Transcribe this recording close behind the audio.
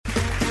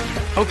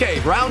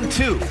Okay, round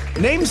two.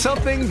 Name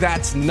something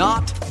that's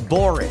not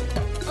boring.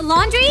 A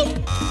laundry?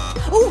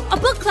 Ooh, a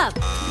book club.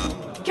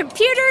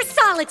 Computer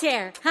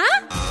solitaire,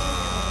 huh?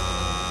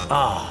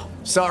 Ah,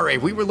 sorry,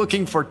 we were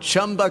looking for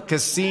Chumba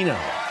Casino.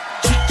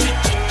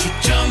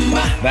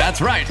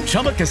 That's right,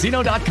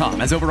 ChumbaCasino.com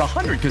has over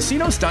 100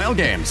 casino-style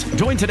games.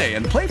 Join today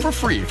and play for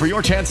free for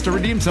your chance to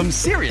redeem some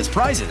serious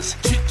prizes.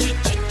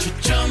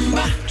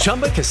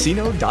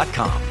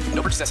 ChumbaCasino.com.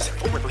 No purchase necessary.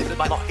 Void where prohibited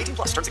by law. 18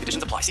 plus terms and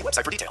conditions apply. See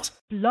website for details.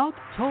 Blog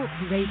Talk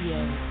Radio.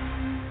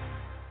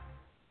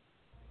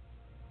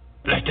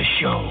 Let the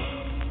show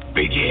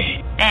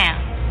begin. Damn,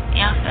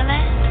 y'all feel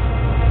that?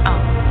 Oh.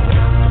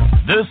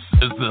 This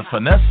is the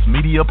Finesse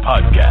Media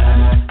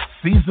Podcast,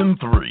 Season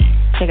 3.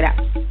 Check it out.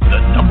 The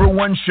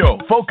 #1 show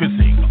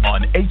focusing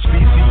on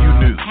HBCU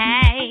news.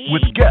 Hey.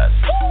 With guests,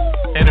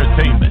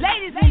 entertainment,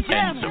 Ladies and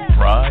gentlemen,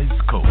 surprise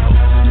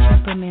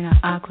co-hosts. Put me in an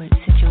awkward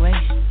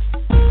situation.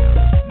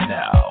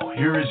 Now,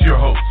 here is your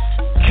host,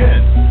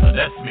 Ken,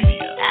 Finesse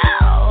Media.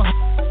 Oh.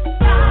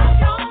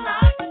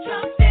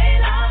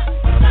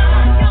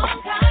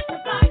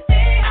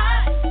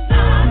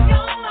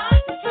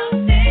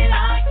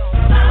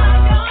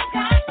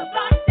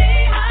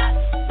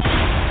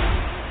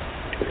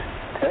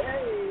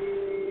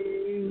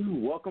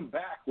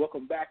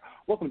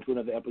 Welcome to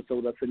another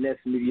episode of Finesse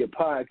Media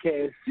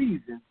Podcast,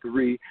 Season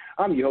 3.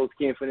 I'm your host,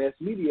 Ken Finesse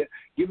Media,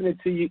 giving it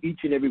to you each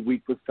and every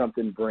week with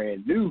something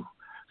brand new.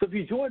 So if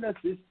you join us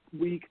this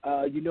week,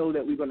 you know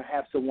that we're going to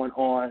have someone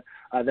on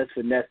that's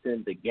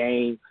finessing the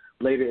game.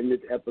 Later in this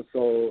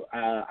episode,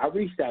 I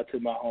reached out to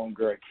my own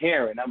girl,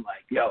 Karen. I'm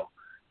like, yo,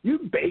 you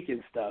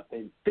baking stuff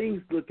and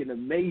things looking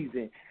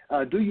amazing.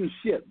 Do you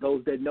ship?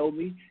 Those that know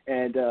me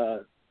and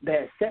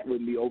that sat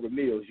with me over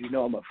meals, you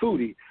know I'm a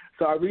foodie.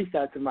 So I reached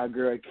out to my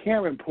girl,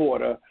 Karen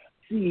Porter,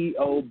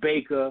 CEO,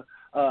 baker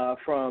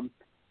from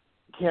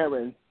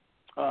Karen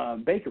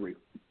Bakery.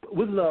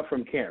 With love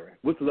from Karen.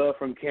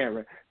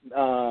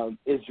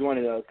 Is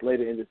joining us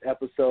later in this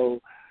episode.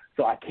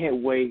 So I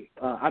can't wait.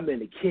 I'm in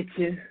the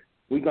kitchen.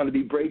 We're going to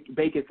be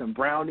baking some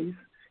brownies.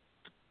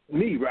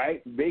 Me,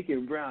 right?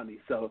 Baking brownies.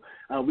 So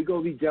we're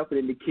going to be jumping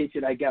in the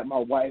kitchen. I got my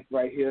wife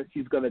right here.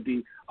 She's going to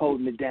be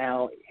holding it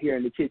down here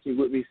in the kitchen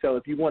with me. So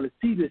if you want to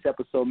see this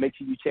episode, make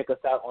sure you check us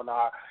out on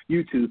our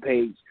YouTube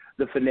page,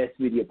 the Finesse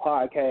Media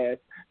Podcast.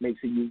 Make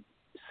sure you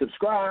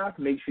subscribe.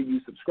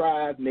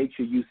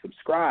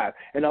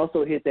 And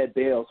also hit that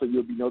bell so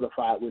you'll be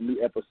notified when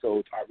new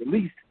episodes are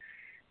released.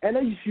 And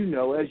as you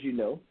know,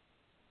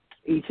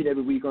 each and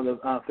every week on the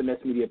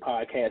Finesse Media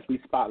Podcast, we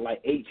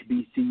spotlight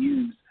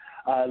HBCUs.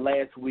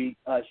 Last week,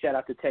 shout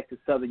out to Texas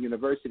Southern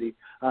University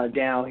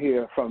down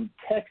here from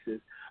Texas.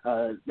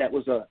 That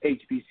was a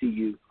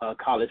HBCU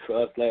college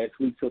for us last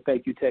week, so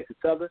thank you, Texas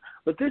Southern.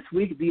 But this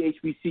week, the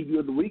HBCU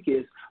of the week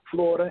is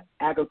Florida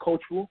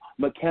Agricultural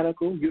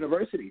Mechanical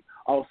University,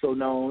 also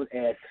known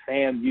as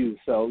FAMU.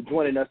 So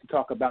joining us to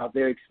talk about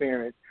their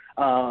experience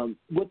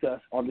with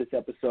us on this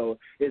episode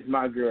is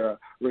my girl,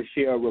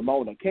 Richelle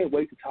ReMona. Can't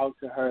wait to talk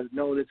to her. I've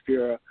known this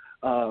girl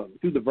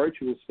through the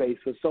virtual space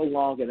for so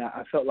long, and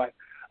I feel like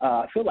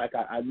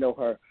I know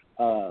her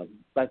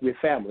like we're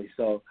family.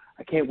 So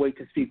I can't wait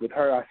to speak with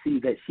her. I see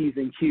that she's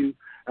in queue.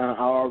 I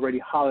already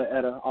hollered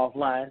at her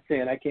offline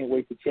saying I can't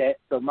wait to chat.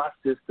 So my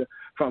sister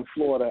from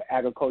Florida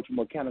Agricultural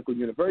Mechanical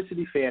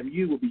University,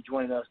 FAMU, will be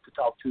joining us to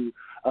talk to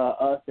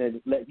us and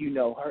let you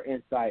know her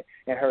insight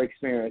and her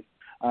experience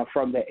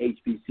from the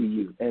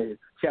HBCU. And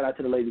shout out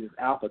to the ladies of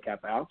Alpha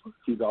Kappa Alpha.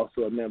 She's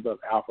also a member of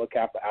Alpha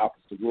Kappa Alpha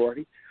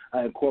Sorority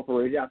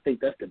Incorporated. I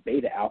think that's the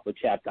Beta Alpha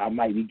chapter. I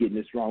might be getting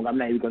this wrong. I'm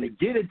not even going to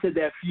get into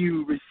that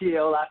few,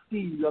 Richelle. I see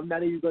you. I'm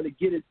not even going to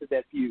get into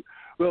that few.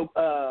 Well,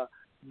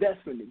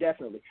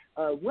 definitely.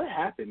 What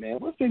happened, man?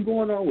 What's been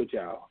going on with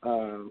y'all?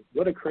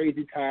 What a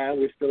crazy time.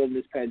 We're still in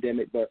this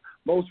pandemic, but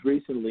most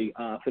recently,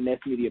 Finesse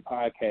Media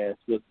Podcast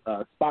was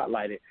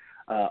spotlighted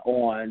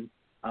on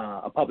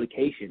a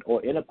publication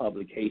or in a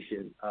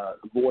publication,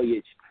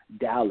 Voyage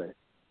Dallas.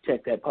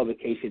 Check that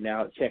publication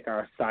out. Check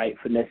our site,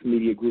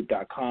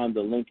 finessemediagroup.com. The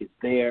link is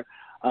there.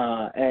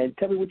 And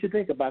tell me what you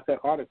think about that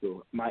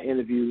article, my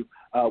interview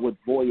with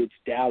Voyage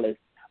Dallas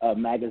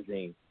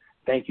magazine.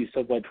 Thank you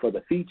so much for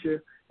the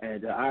feature,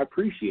 and I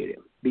appreciate it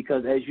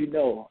because, as you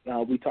know,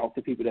 we talk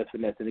to people that's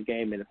finessing the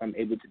game, and if I'm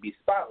able to be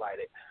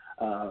spotlighted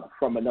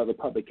from another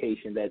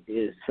publication that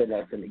is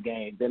finessing the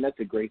game, then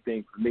that's a great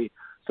thing for me.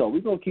 So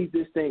we're going to keep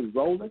this thing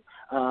rolling.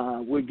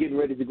 We're getting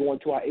ready to go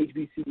into our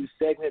HBCU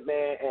segment,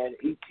 man, and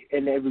each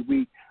and every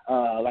week,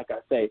 like I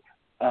say,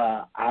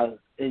 I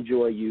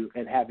enjoy you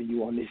and having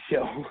you on this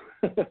show.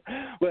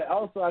 But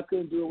also I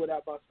couldn't do it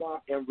without my son,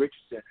 M.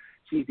 Richardson.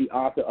 She's the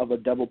author of A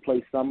Double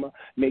Play Summer.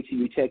 Make sure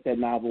you check that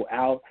novel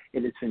out.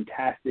 It is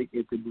fantastic.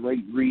 It's a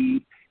great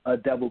read, A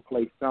Double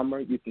Play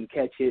Summer. You can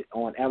catch it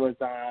on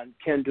Amazon,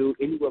 Kindle,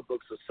 anywhere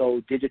books are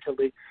sold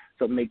digitally.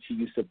 So make sure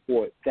you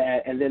support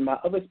that. And then my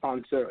other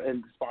sponsor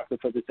and the sponsor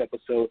for this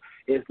episode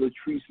is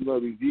Latrice Moore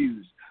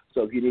Reviews.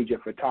 So if you need your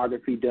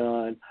photography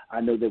done, I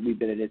know that we've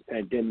been in this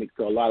pandemic,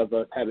 so a lot of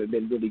us haven't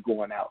been really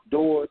going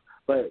outdoors.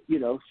 But, you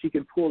know, she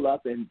can pull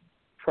up and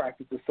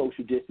practice the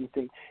social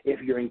distancing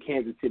if you're in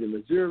Kansas City,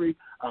 Missouri.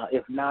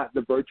 If not,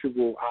 the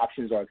virtual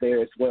options are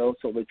there as well.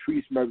 So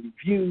Latrice Murray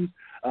Views,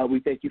 we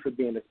thank you for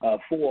being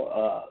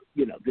for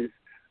this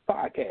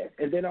podcast.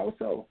 And then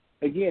also,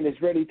 again,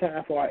 it's ready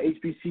time for our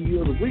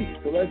HBCU of the week,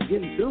 so let's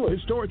get into it.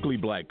 Historically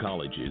black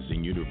colleges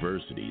and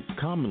universities,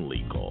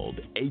 commonly called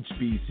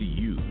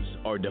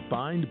HBCUs, are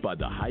defined by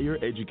the Higher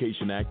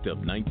Education Act of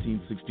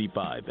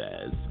 1965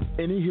 as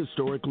any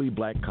historically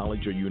black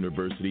college or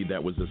university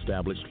that was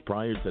established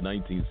prior to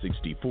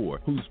 1964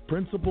 whose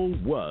principle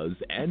was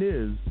and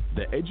is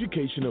the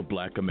education of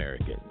black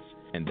Americans,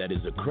 and that is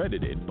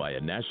accredited by a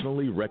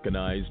nationally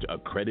recognized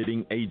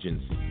accrediting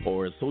agency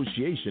or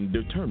association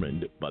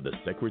determined by the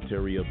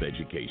Secretary of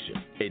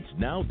Education. It's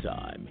now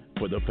time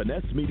for the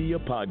Finesse Media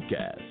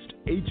Podcast,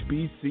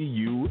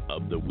 HBCU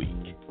of the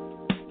Week.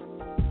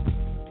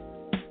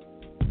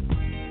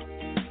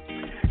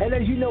 And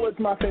as you know, it's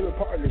my favorite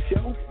part of the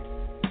show.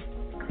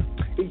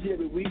 Each and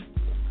every week,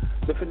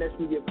 the Finesse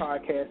Media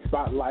Podcast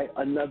spotlight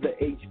another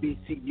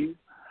HBCU.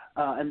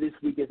 And this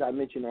week, as I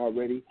mentioned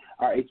already,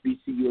 our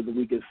HBCU of the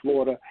week is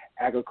Florida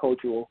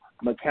Agricultural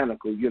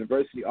Mechanical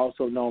University,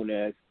 also known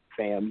as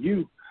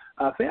FAMU.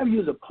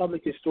 FAMU is a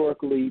public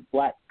historically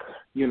black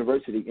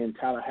university in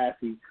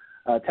Tallahassee,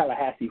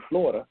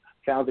 Florida,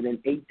 founded in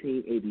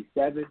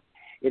 1887.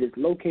 It is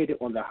located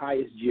on the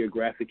highest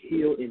geographic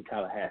hill in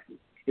Tallahassee.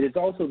 It is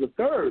also the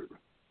third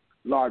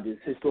largest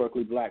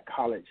historically black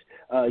college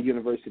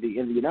university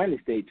in the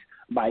United States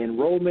by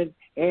enrollment,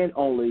 and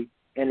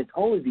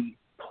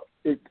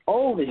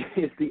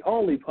it's the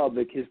only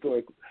public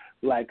historic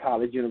black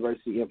college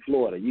university in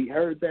Florida. You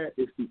heard that?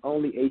 It's the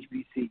only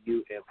HBCU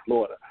in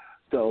Florida.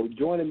 So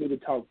joining me to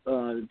talk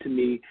to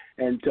me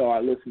and to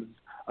our listeners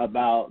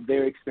about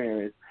their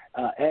experience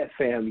at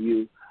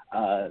FAMU,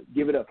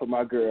 give it up for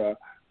my girl,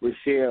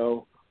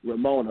 Richelle,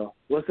 ReMona.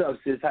 What's up,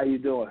 sis? How you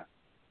doing?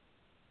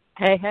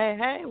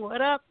 Hey,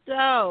 what up,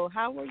 Joe?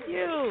 How are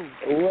you?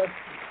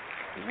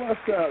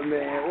 What's up,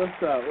 man?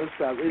 What's up?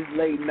 It's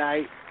late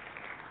night.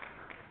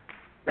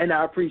 And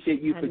I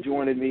appreciate you for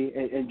joining me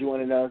and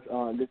joining us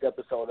on this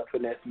episode of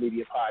Finesse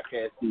Media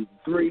Podcast Season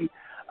 3.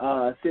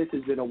 Sis,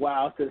 it's been a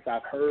while since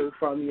I've heard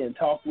from you and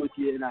talked with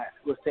you, and I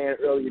was saying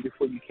earlier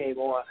before you came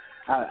on,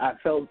 I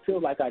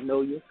feel like I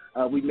know you.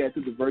 We met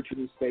through the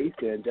virtual space,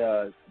 and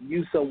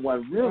you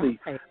someone really,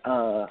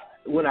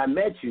 when I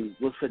met you,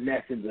 was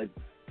finessing the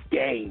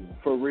game,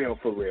 for real.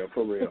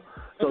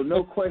 So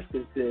no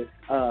question, sis.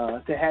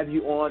 To have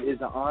you on is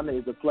an honor,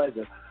 is a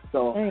pleasure.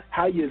 So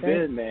how you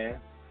been, man?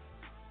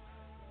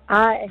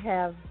 I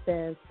have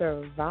been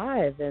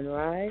surviving,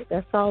 right?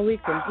 That's all we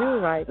can do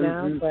right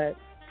now, but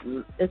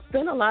it's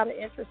been a lot of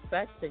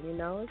introspection, you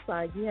know. It's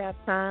like you have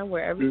time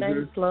where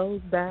everything slows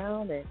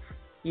down and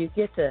you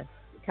get to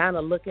kind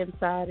of look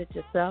inside at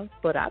yourself.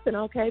 But I've been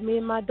okay. Me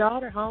and my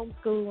daughter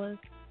homeschooling.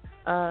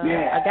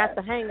 I got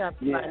the hang up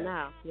by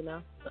now, you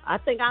know. So I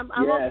think I'm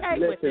okay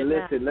with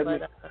it now.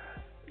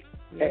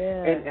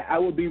 And I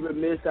would be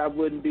remiss. I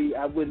wouldn't be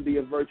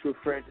a virtual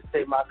friend to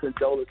say my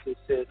condolences,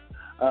 sis,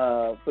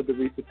 for the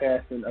recent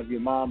passing of your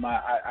mom.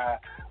 I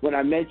when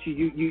I met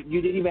you,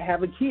 you didn't even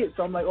have a kid,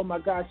 so I'm like, oh my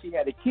gosh, she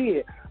had a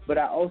kid. But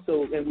I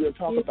also, and we'll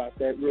talk about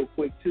that real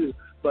quick too.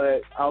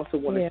 But I also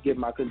wanted to give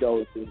my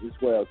condolences as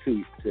well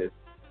too, sis.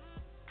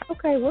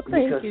 Okay, well,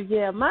 thank you.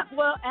 Yeah, my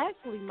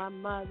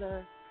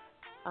mother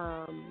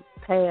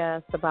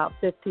passed about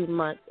 15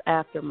 months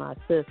after my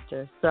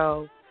sister,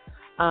 so.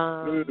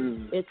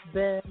 It's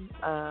been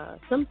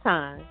some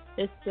time.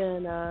 It's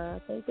been, I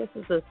think this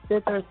is the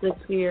 5th or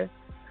 6th year.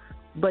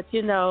 But,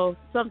 you know,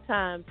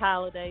 sometimes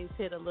holidays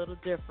hit a little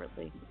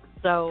differently.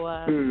 So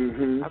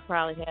I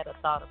probably had a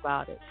thought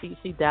about it.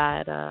 She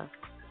died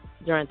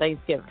during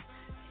Thanksgiving.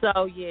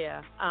 So,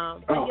 yeah.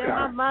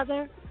 My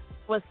mother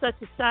was such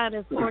a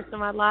shining force in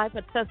my life,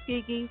 a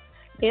Tuskegee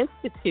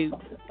Institute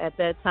at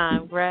that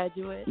time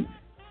graduate.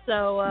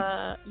 So,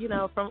 you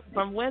know,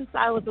 from whence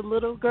I was a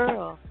little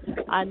girl,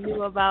 I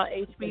knew about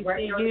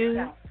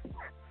HBCU.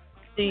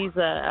 She's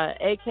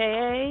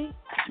AKA,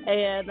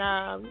 and,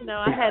 you know,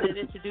 I had it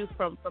introduced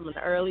from an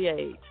early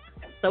age.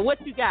 So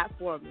what you got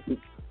for me?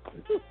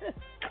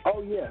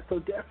 Oh, yeah, so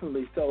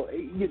definitely. So,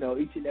 you know,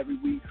 each and every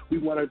week we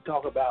want to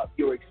talk about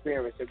your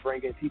experience and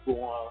bringing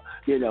people on,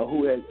 you know,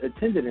 who had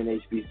attended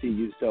an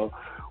HBCU. So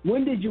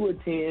when did you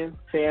attend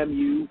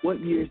FAMU?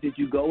 What years did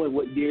you go, and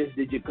what years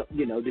did you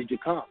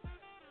come?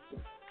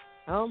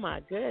 Oh, my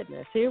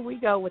goodness. Here we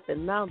go with the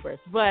numbers.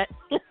 But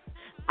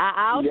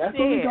I'll share. That's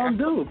what we're going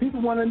to do.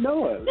 People want to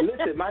know it.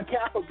 Listen, my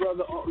KAPPA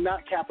brother,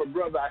 not KAPPA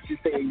brother, I should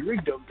say in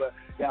Greekdom, but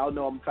y'all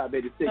know I'm a Phi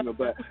Beta Sigma.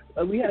 But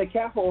we had a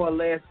KAPPA on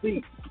last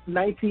week,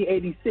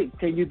 1986.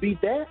 Can you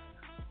beat that?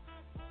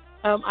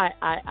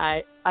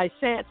 I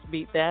shan't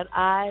beat that.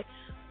 I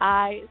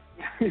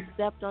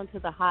stepped onto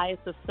the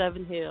highest of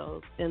 7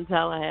 hills in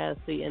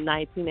Tallahassee in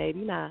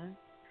 1989,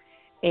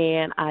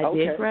 and I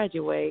did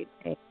graduate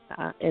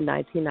in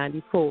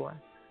 1994.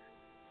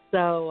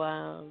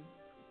 So,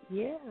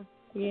 yeah,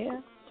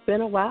 it's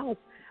been a while.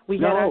 We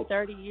had our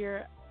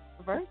 30-year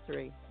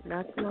anniversary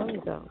not too long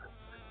ago.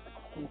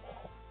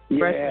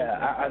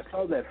 I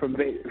saw that from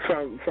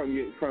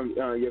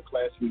your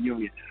class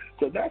reunion.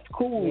 So that's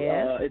cool.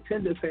 Yeah.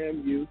 Attended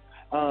FAMU.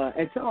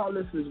 And tell our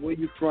listeners where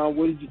you're from.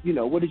 Where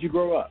did you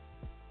grow up?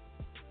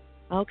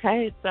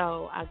 Okay,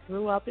 so I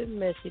grew up in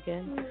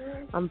Michigan.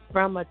 I'm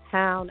from a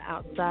town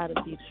outside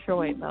of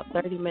Detroit, about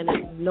 30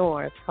 minutes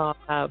north, called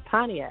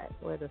Pontiac,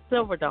 where the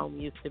Silverdome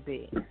used to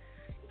be.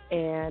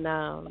 And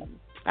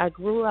I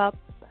grew up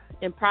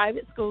in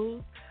private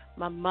schools.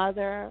 My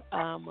mother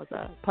was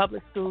a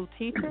public school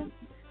teacher,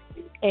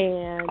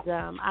 and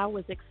I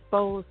was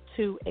exposed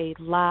to a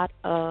lot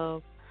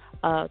of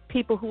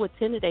people who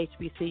attended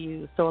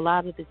HBCUs. So a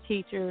lot of the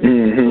teachers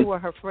who were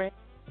her friends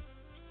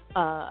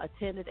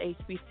attended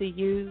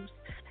HBCUs,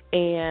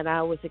 and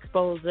I was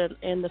exposed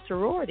in the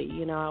sorority.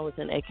 You know, I was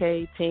in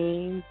AKA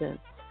teams, and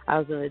I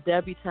was in a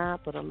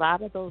debutante, but a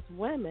lot of those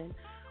women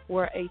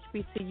were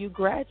HBCU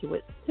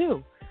graduates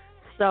too.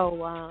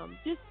 So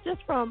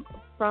just from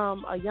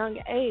a young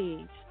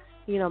age,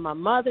 you know, my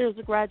mother is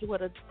a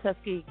graduate of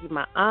Tuskegee.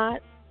 My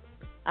aunt,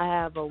 I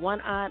have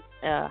one aunt,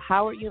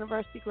 Howard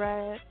University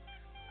grad,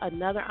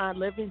 another aunt,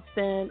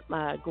 Livingston.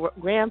 My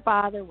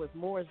grandfather was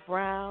Morris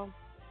Brown.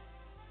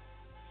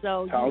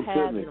 So you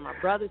have, you know, my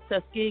brother's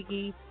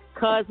Tuskegee,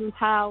 cousins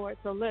Howard.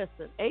 So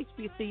listen,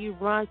 HBCU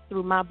runs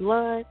through my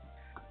blood.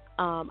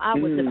 I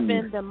would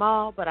defend them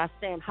all, but I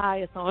stand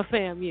highest on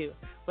FAMU.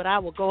 But I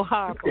will go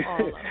hard for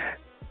all of them.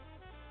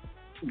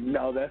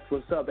 No, that's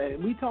what's up.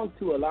 And we talk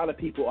to a lot of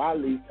people, at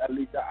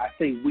least I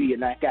say we,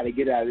 and I got to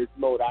get out of this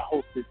mode. I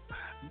hosted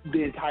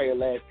the entire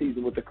last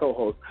season with the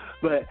co-host.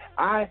 But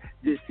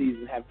this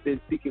season, have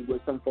been speaking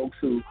with some folks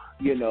who,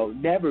 you know,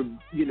 never,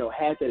 you know,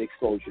 had that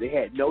exposure. They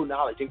had no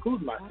knowledge,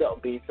 including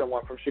myself, being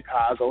someone from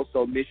Chicago,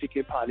 so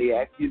Michigan,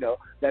 Pontiac, you know,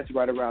 that's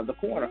right around the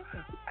corner.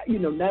 You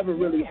know, never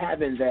really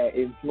having that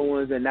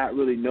influence and not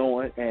really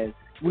knowing. And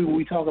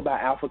we talk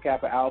about Alpha,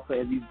 Kappa, Alpha,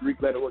 and these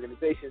Greek letter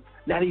organizations,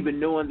 not even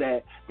knowing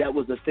that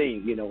was a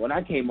thing. You know, when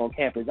I came on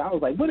campus, I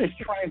was like, what is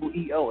Triangle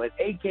EO? And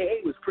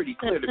AKA was pretty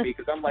clear to me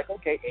because I'm like,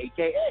 okay,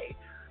 AKA.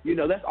 You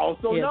know, that's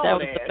also known that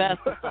was as.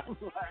 the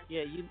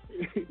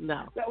best.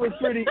 No. That was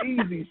pretty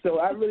easy, so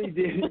I really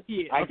didn't.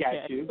 I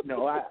got you.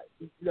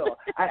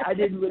 I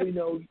didn't really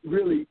know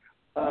who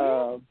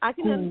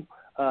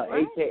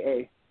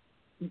AKA.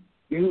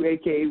 Who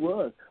AKA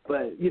was.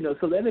 But, you know,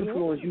 so that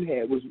influence you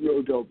had was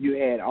real dope. You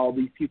had all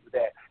these people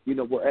that, you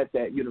know, were at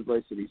that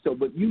university. So,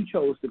 but you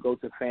chose to go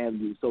to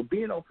FAMU. So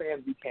being on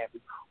FAMU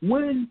campus,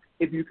 when,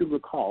 if you can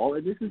recall,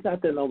 and this is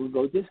not that long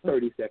ago, just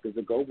 30 seconds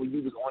ago, when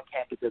you was on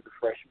campus as a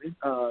freshman,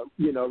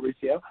 you know,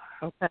 Richelle,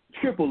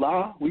 Triple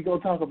R, we going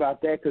to talk about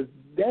that because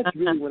that's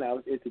really when I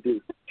was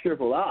introduced.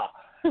 Triple R.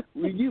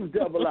 When you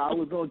Double R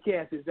was on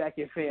campus back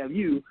at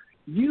FAMU,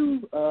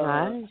 you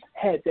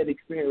had that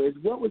experience.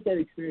 What was that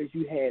experience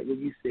you had when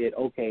you said,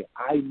 okay,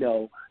 I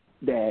know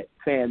that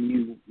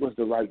FAMU was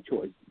the right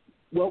choice?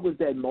 What was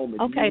that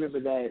moment? Okay. Do you remember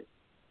that?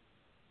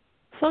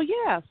 So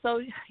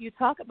you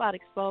talk about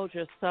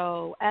exposure.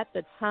 So at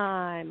the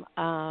time,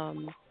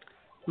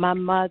 my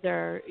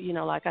mother, you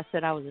know, like I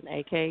said, I was in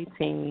AKA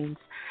teens,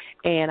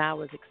 and I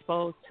was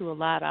exposed to a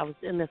lot. I was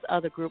in this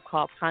other group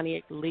called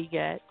Pontiac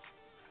Leaguettes.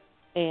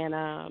 And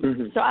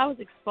so I was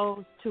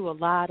exposed to a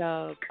lot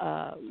of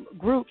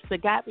groups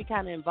that got me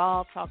kind of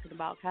involved talking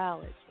about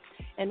college.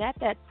 And at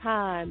that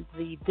time,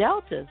 the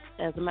Deltas,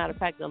 as a matter of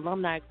fact, the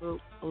alumni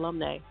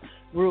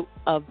group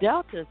of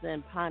Deltas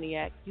in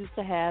Pontiac used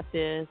to have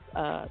this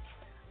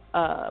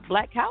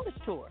Black College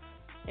tour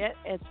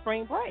at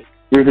spring break.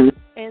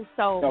 And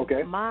so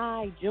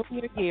my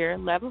junior year,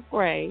 11th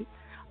grade,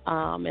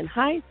 in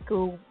high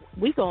school,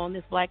 we go on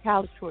this Black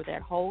College tour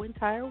that whole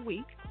entire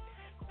week.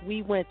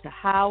 We went to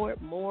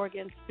Howard,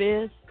 Morgan,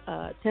 Fisk,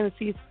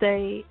 Tennessee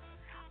State,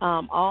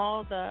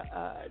 all the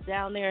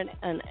down there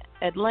in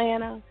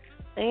Atlanta,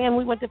 and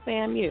we went to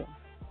FAMU.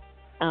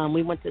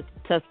 We went to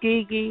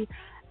Tuskegee,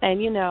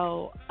 and, you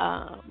know,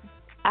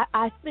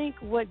 I think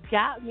what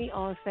got me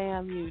on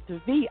FAMU,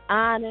 to be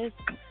honest,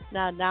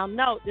 now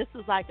note, this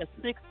is like a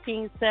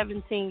 16,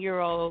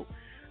 17-year-old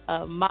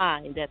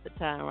mind at the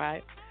time,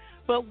 right?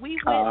 But we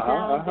went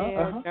down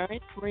there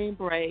during spring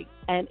break,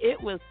 and it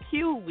was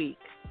Q week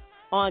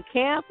on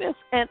campus,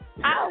 and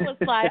I was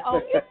like,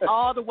 oh, it's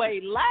all the way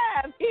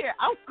live here.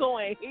 I'm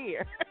going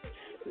here.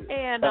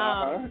 And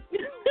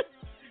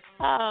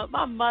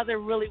my mother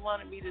really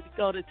wanted me to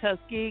go to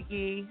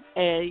Tuskegee,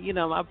 and, you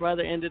know, my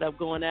brother ended up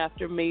going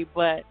after me.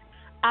 But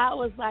I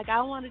was like,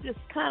 I want to just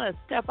kind of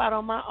step out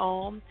on my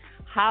own.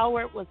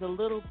 Howard was a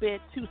little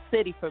bit too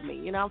city for me.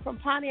 You know, I'm from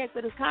Pontiac,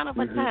 but it's kind of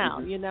a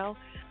town, you know.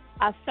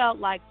 I felt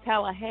like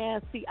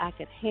Tallahassee I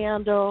could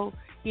handle,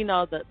 you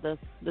know, the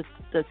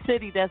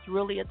city that's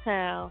really a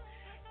town.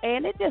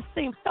 And it just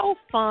seemed so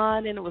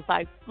fun, and it was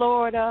like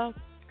Florida.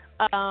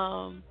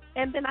 And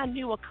then I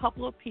knew a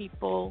couple of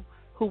people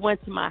who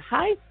went to my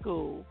high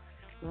school,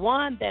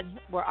 one that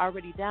were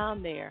already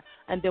down there.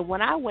 And then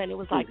when I went, it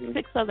was like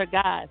 6 other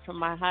guys from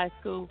my high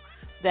school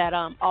that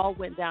all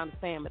went down to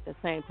FAM at the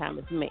same time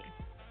as me.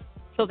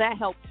 So that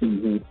helped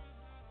too.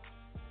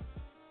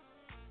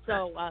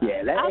 So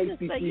that I'll HBCU just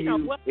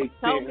say, what experience.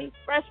 told me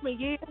freshman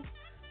year.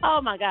 Oh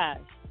my gosh!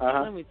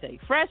 Let me tell you,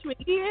 freshman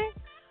year.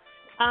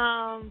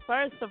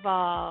 First of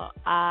all,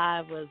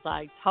 I was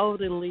like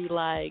totally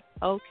like,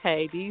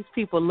 okay, these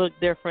people look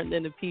different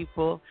than the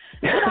people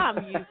that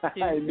I'm used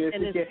to, and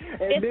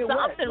it's Midwest,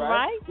 something,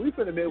 right? We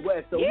from the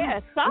Midwest, so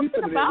something we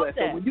from the about Midwest.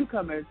 that. So when you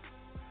come in,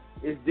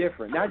 it's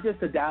different. Not just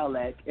the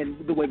dialect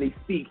and the way they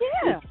speak,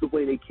 it's the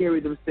way they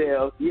carry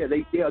themselves. Yeah,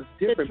 they are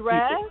different the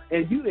dress, people.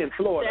 And you in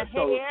Florida, the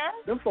hair,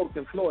 them folks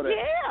in Florida.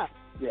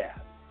 Yeah.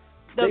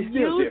 The they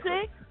still music.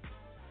 Different.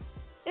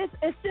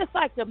 It's just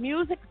like the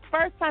music.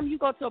 First time you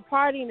go to a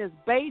party and it's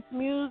bass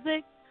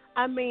music,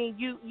 I mean,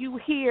 you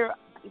hear.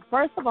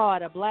 First of all,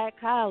 at a black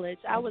college,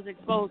 I was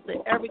exposed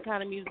to every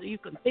kind of music you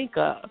can think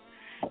of,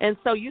 and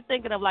so you're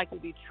thinking of like the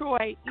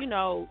Detroit,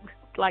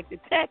 like the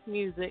tech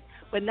music,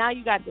 but now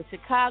you got the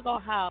Chicago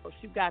house,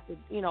 you got the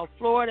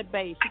Florida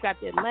bass, you got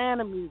the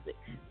Atlanta music,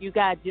 you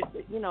got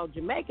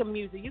Jamaican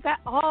music, you got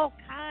all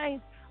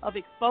kinds of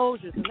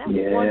exposures, and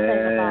that's one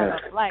thing about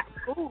a black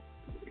school.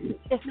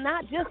 It's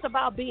not just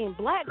about being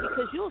black,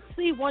 because you'll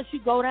see once you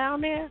go down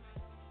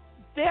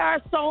there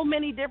are so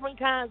many different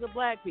kinds of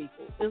black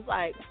people. It's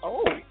like,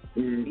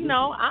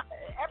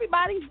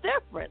 everybody's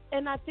different.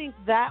 And I think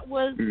that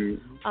was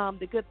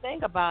the good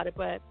thing about it.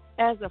 But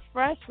as a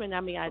freshman,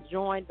 I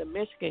joined the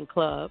Michigan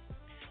Club,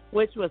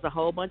 which was a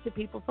whole bunch of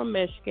people from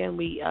Michigan.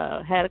 We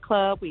had a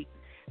club.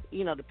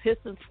 The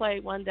Pistons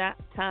played one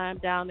time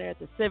down there at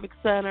the Civic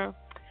Center.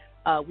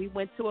 We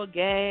went to a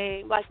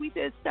game. Like, we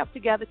did stuff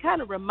together,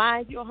 kind of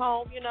remind you of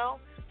home,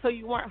 so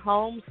you weren't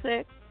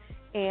homesick,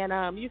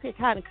 and you could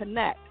kind of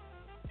connect.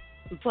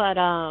 But,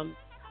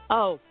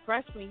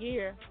 freshman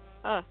year,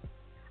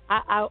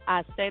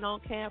 I stayed on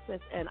campus,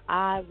 and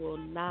I will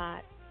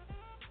not,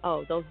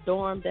 those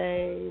dorm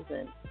days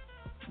and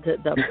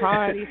the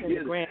parties in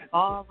the grand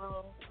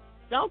ballroom.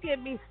 Don't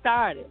get me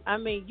started. I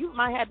mean, you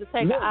might have to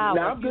take an hour.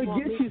 Now I'm going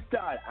to get you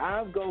started.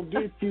 I'm going to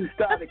get you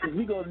started, because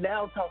we're going to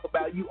now talk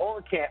about you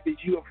on campus.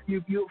 You're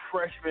a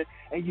freshman,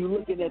 and you're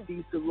looking at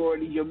these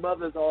sororities. Your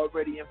mother's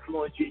already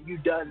influenced you. You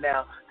done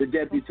now the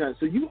debutante.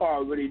 So you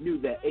already knew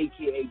that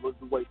AKA was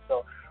the way.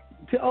 So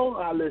tell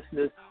our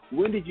listeners,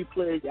 when did you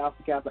pledge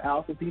Alpha Kappa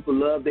Alpha? People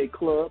love their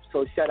club,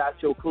 so shout out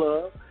your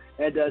club.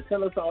 And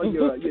tell us all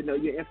your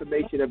your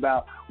information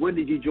about when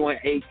did you join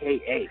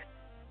AKA.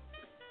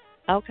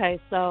 Okay,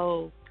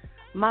 so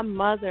my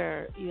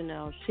mother,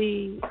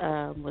 she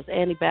was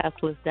Annie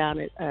Basilisk down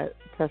at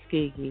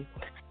Tuskegee.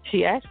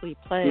 She actually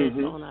pledged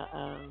on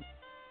a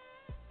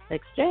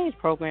exchange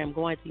program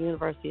going to the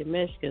University of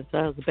Michigan. So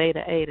I was a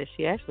Beta Eta.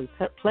 She actually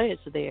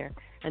pledged there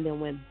and then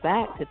went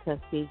back to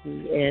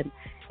Tuskegee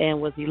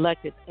and was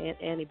elected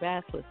Annie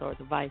Basilisk, or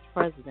the vice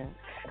president.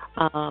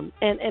 And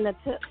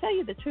to tell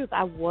you the truth,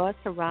 I was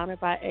surrounded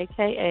by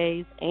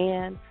AKAs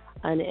and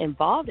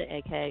involved in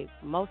AK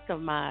most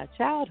of my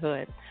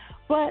childhood,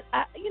 but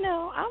I'm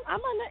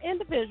an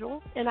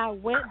individual, and I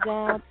went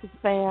down to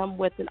FAM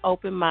with an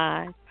open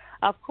mind.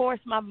 Of course,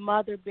 my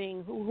mother,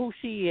 being who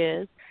she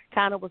is,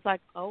 kind of was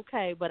like,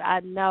 okay, but I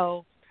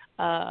know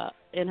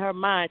in her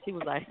mind she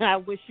was like, I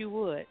wish you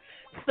would.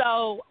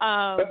 So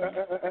I'll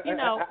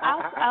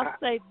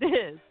say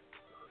this: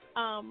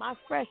 my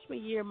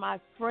freshman year, my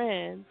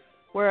friends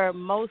were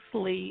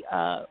mostly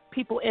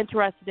people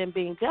interested in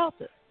being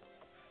Deltas.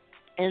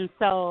 And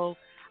so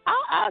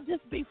I'll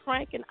just be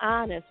frank and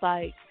honest.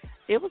 Like,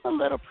 it was a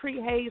little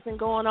pre-hazing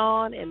going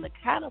on, and the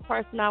kind of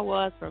person I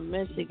was from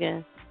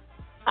Michigan,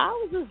 I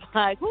was just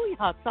like, who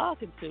y'all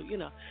talking to,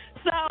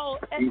 So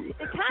it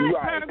kind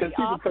of turned me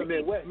off to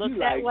look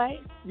that way.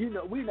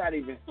 We're not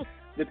even,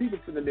 the people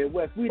from the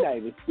Midwest, we're not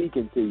even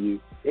speaking to you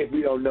if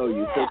we don't know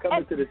you. So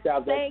coming to the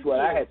South, that's what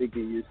I had to get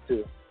used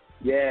to.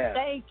 Yeah.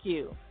 Thank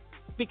you.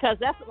 Because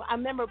I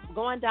remember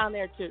going down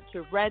there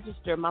to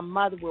register. My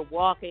mother were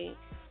walking,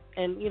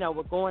 and,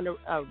 we're going to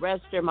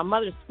register. My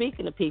mother's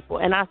speaking to people,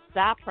 and I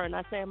stopped her, and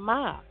I said,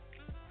 Ma,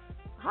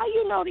 how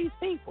you know these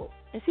people?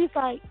 And she's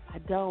like, I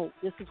don't.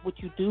 This is what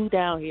you do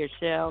down here,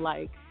 Shell.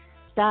 Like,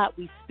 stop.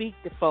 We speak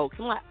to folks.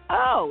 I'm like,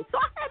 oh. So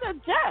I had to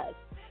adjust.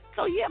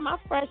 So, yeah, my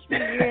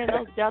freshman year, and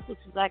those Deltas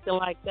was acting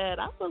like that.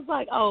 I was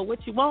like, oh,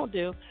 what you won't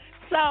do.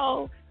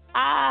 So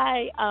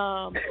I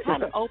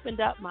kind of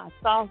opened up my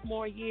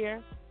sophomore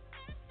year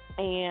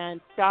and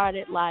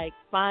started, like,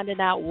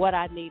 finding out what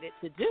I needed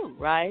to do,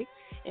 right?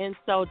 And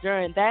so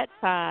during that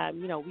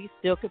time, we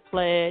still could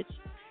pledge,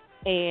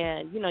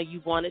 and,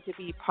 you wanted to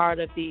be part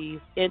of these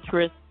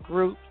interest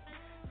groups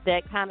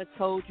that kind of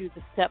told you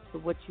the steps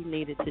of what you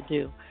needed to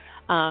do.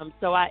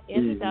 So I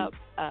ended up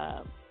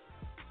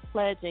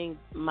pledging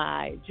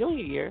my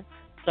junior year,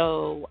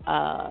 so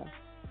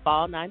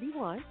fall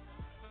 91,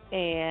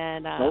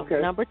 and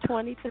number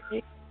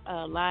 23,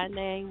 line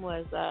name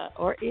was,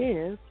 or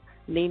is,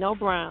 Nino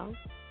Brown.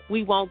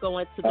 We won't go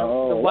into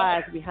the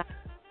whys behind it,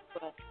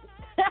 but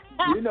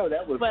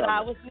that was but something.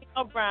 I was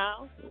Nino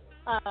Brown,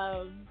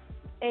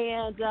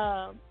 and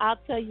I'll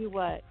tell you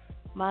what,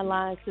 my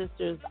line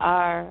sisters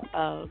are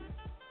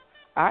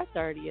our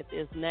 30th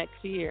is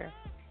next year,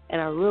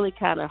 and I'm really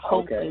kind of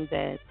hoping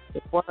that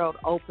the world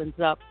opens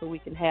up so we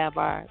can have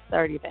our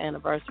 30th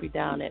anniversary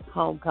down at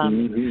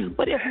homecoming. Mm-hmm.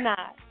 But if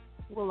not,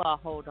 we'll all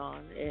hold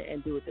on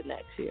and do it the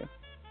next year.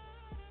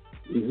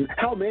 Mm-hmm.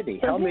 How many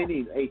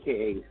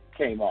AKAs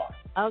came off?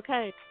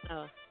 Okay,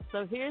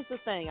 so here's the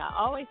thing. I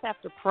always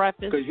have to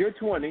preface, because you're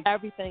 20,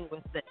 everything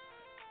with this.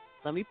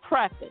 Let me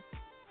preface.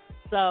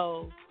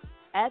 So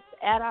at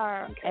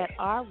our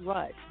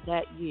rush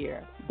that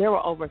year, there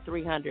were over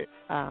 300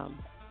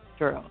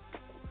 girls.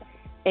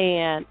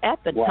 And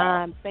at the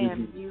time,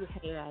 FAMU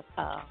had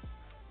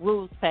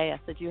rules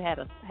passed that you had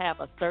to have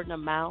a certain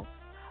amount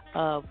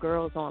of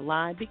girls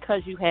online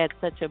because you had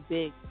such a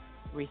big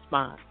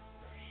response.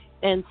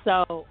 And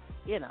so,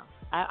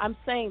 I'm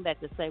saying that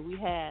to say we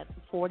had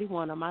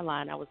 41 on my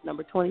line. I was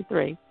number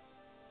 23.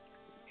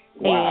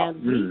 Wow.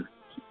 And we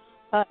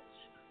touched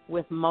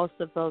with most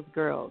of those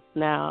girls.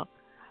 Now,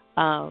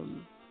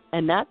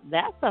 and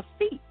that's a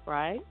feat,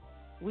 right?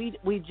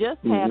 We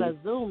just had a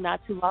Zoom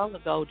not too long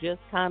ago,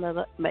 just kind of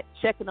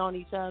checking on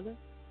each other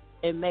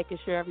and making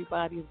sure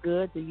everybody's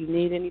good. Do you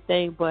need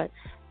anything? But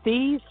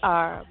these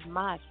are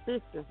my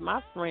sisters,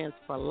 my friends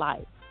for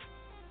life.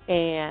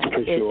 And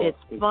it's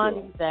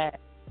funny that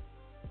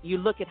you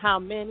look at how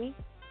many,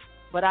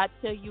 but I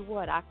tell you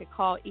what, I could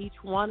call each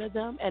one of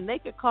them, and they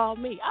could call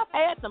me. I've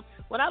had them.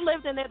 When I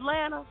lived in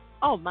Atlanta,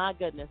 oh, my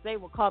goodness, they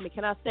would call me,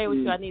 can I stay with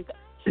you? I need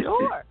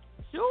Sure.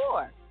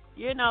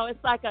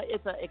 It's like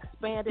it's an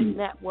expanded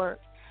network,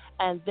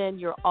 and then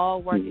you're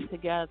all working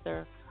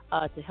together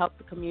to help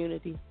the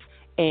community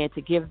and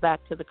to give back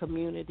to the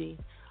community.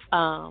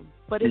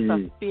 But it's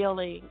a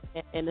feeling,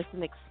 and it's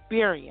an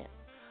experience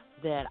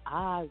that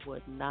I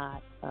would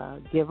not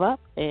give up,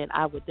 and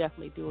I would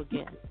definitely do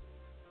again.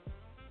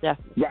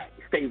 Definitely. Right.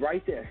 Stay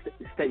right there.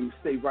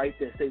 Stay right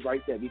there. Stay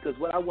right there. Because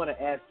what I want to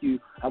ask you,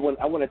 I want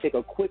to take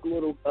a quick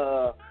little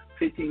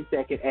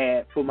 15-second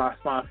ad for my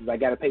sponsors. I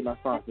got to pay my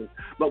sponsors.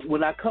 But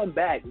when I come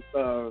back,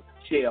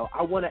 Shell,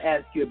 I want to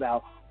ask you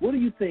about what do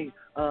you think,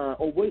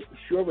 or what's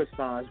your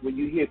response when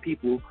you hear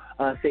people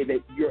say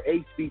that your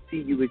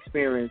HBCU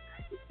experience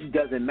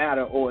doesn't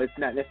matter, or it's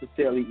not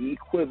necessarily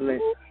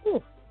equivalent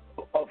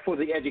for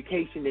the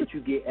education that you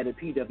get at a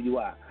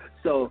PWI.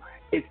 So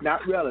it's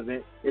not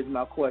relevant is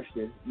my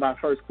question, my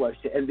first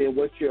question. And then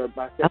what's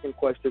my second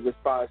question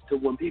response to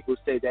when people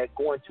say that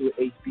going to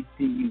an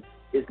HBCU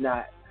is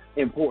not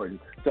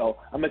important? So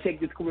I'm going to take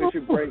this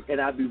commercial break,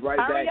 and I'll be right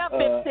back. Hurry up,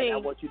 15. I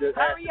want you to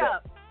hurry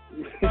up.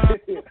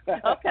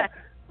 Okay.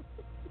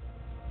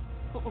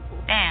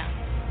 Damn.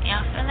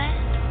 Y'all feel it?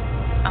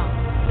 Oh.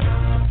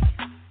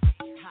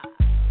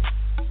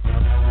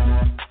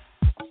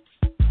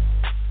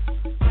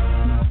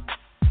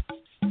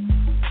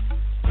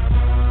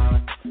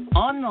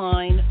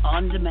 Online,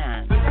 on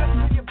demand.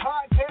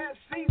 Podcast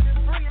season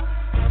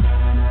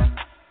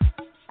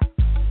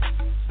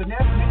 3.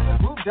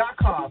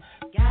 FinesseMediaGroup.com.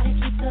 Gotta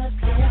keep the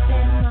clip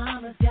in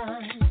mama's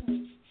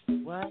gun.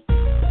 What?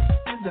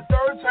 Is the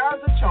third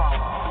time's a charm.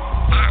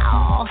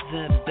 Ow.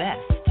 The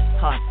best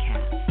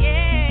podcast.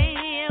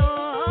 Yeah.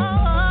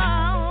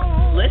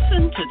 Oh.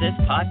 Listen to this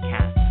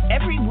podcast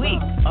every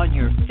week on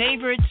your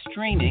favorite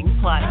streaming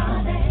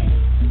platform.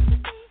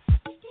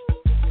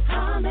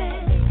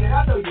 Yeah,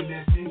 I know you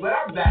missed me, but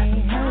I'm back.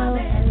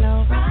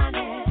 Hello,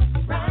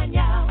 Ryan,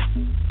 y'all.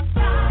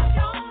 Slide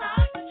don't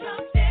rock the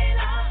truck, stay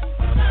loud.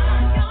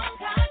 Slide don't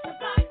got the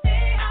block,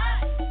 stay high.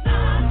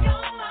 Slide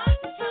don't rock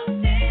the truck,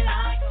 stay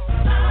loud.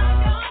 Slide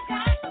don't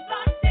got the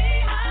block, stay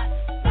high.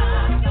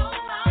 Slide don't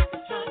rock the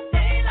truck,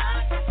 stay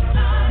loud.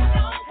 Slide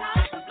don't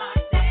got the block,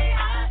 stay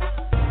high.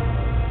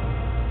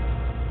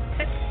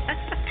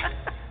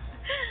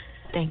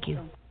 Thank you.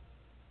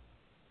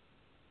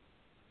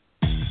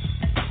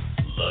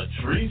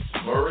 Latrice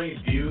Murray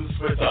Views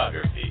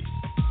Photography.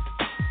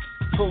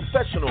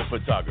 Professional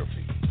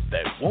photography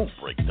that won't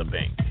break the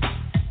bank.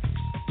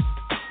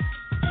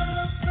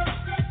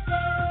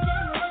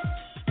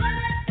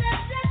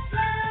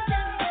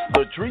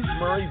 Latrice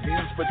Murray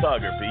Views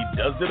Photography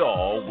does it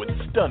all with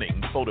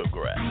stunning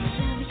photographs.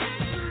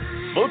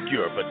 Book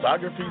your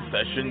photography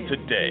session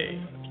today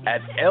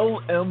at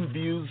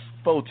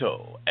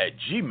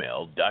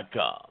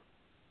lmviewsphoto@gmail.com.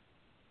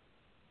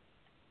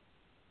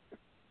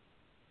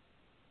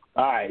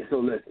 All right, so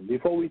listen,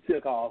 before we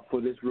took off for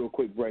this real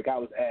quick break, I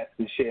was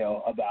asking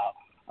Shell about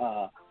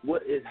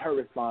what is her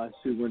response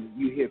to when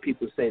you hear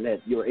people say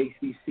that your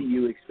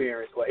HBCU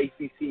experience or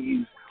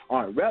HBCUs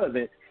aren't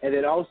relevant, and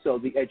then also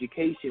the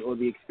education or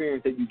the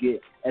experience that you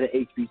get at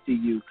an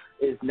HBCU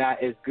is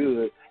not as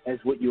good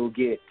as what you'll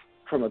get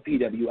from a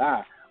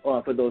PWI,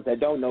 or for those that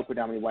don't know,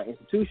 predominantly white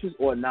institutions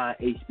or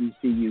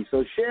non-HBCU.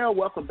 So, Shell,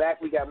 welcome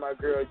back. We got my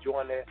girl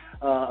joining,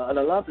 an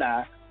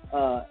alumni,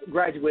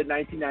 graduate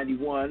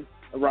 1991.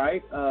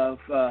 Right, of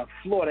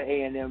Florida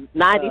A&M.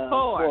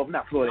 94.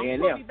 Not Florida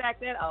A&M. Don't put me back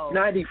that old.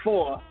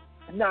 94.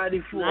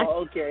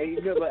 Okay, you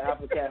remember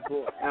Alpha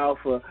Kappa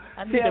Alpha.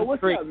 Yeah,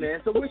 what's up,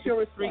 man? So what's your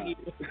response?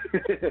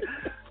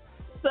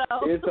 So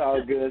it's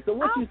all good. So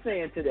what you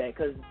saying today?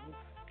 Because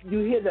you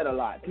hear that a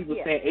lot. People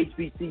saying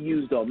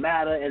HBCUs don't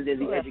matter, and then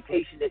the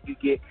education that you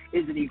get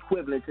isn't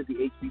equivalent to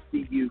the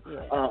HBCU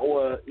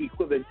or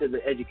equivalent to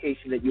the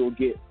education that you'll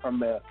get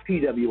from a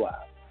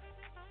PWI.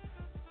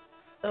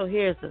 So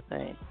here's the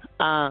thing.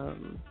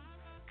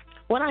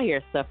 When I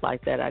hear stuff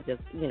like that, I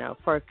just,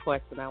 first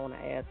question I want to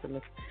ask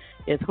them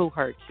is who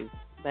hurt you?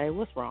 Babe,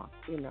 what's wrong?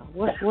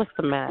 What's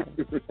the matter?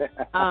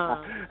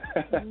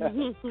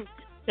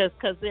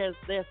 Because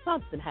there's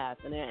something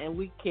happening, and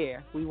we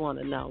care. We want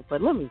to know.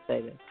 But let me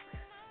say this.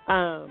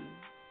 I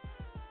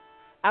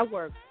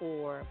work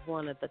for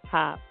one of the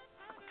top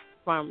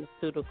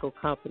pharmaceutical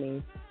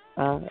companies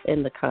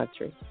in the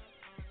country.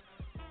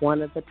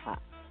 One of the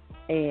top.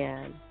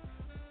 And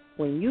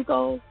when you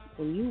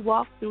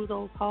walk through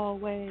those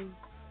hallways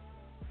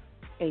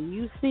and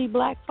you see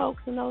black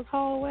folks in those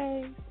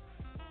hallways,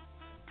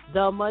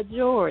 the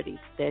majority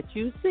that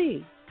you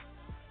see,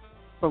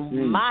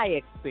 from my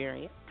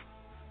experience,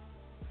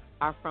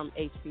 are from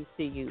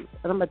HBCUs.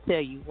 And I'm going to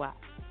tell you why.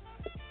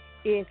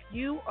 If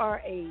you are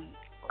a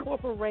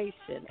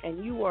corporation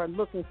and you are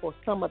looking for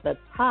some of the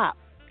top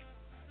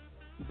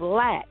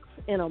blacks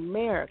in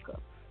America,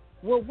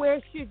 well, where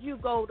should you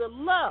go to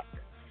look?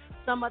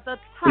 Some of the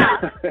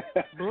top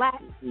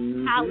black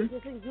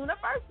colleges and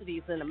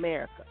universities in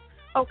America.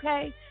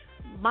 Okay?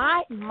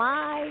 My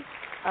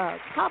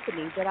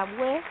company that I'm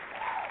with,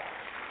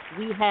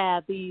 we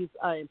have these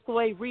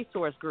employee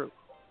resource groups.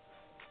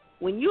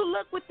 When you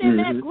look within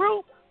that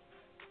group,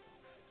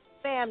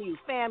 FAMU,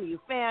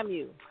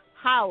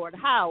 Howard.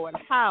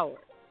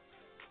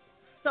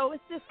 So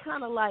it's just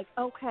kind of like,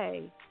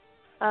 okay,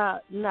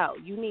 no,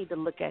 you need to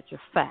look at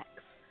your facts.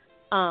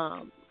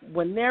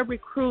 When they're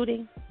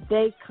recruiting,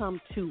 they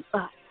come to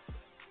us.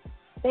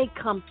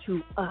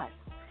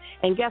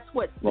 And guess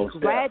what? The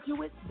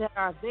graduates that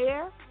are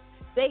there,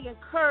 they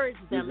encourage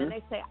them, and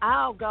they say,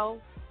 I'll go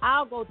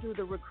do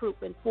the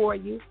recruitment for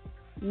you.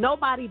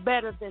 Nobody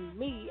better than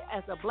me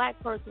as a black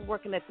person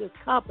working at this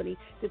company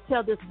to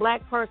tell this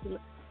black person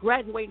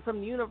graduating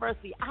from the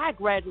university I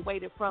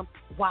graduated from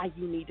why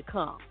you need to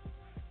come.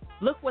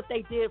 Look what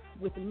they did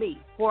with me,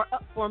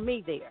 for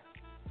me there.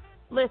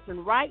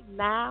 Listen, right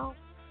now,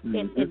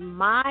 in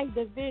my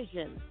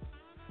division,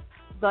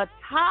 the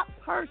top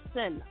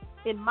person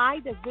in my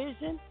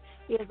division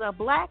is a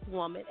black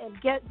woman, and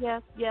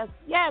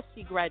yes,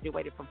 she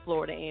graduated from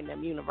Florida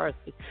A&M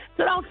University.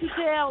 So don't you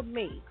tell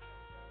me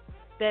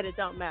that it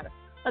don't matter.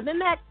 The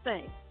next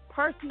thing,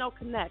 personal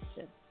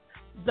connection.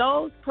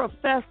 Those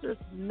professors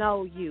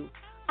know you.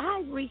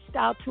 I reached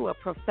out to a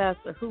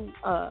professor who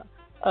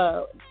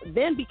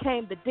then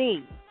became the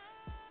dean.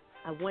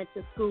 I went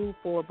to school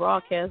for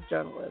broadcast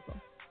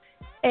journalism.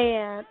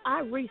 And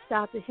I reached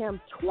out to him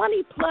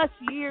 20 plus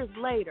years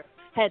later.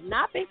 Had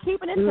not been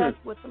keeping in touch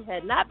with him,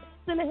 had not been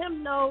sending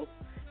him notes,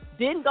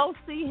 didn't go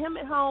see him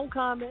at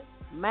homecoming,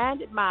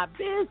 minded my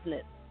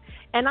business.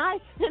 And I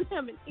sent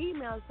him an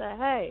email and said,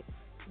 hey,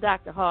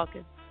 Dr.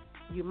 Hawkins,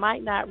 you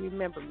might not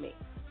remember me.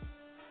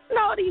 You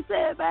know what he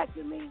said back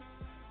to me?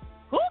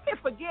 Who can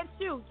forget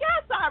you?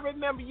 Yes, I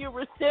remember you,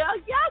 Richelle.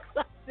 Yes,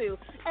 I do.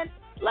 And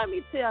let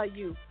me tell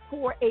you,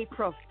 for a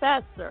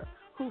professor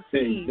who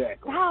sees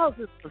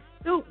thousands of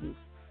students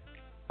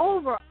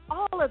over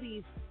all of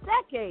these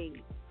decades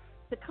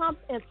to come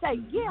and say,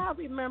 yeah, I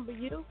remember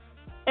you,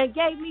 and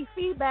gave me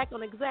feedback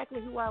on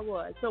exactly who I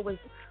was. So it's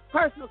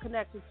personal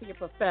connections to your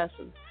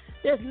professors.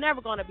 There's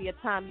never going to be a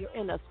time you're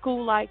in a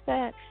school like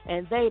that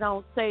and they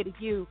don't say to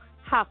you,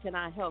 how can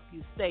I help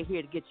you stay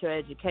here to get your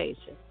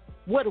education?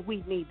 What do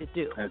we need to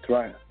do? That's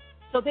right.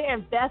 So they're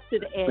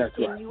invested in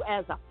you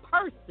as a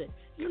person.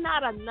 You're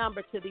not a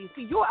number to these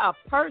people. You're a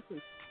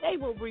person. They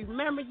will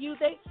remember you.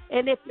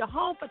 And if you're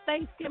home for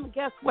Thanksgiving,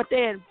 guess what?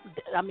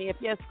 If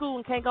you're at school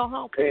and can't go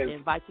home, they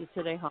invite you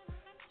to their home.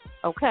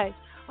 Okay?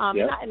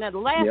 And the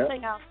last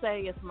thing I'll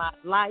say is my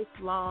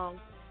lifelong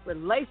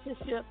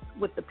relationships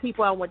with the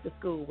people I went to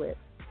school with.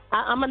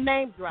 I'm a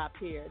name drop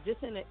here,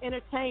 just in the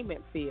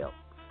entertainment field,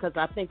 because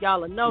I think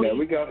y'all will know. There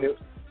we go.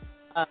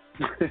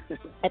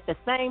 At the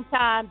same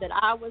time that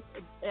I was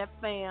at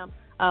FAM,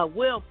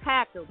 Will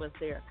Packer was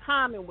there,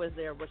 Common was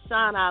there,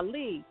 Rashawn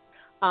Ali,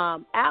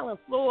 Alan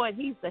Floyd,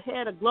 he's the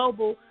head of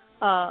global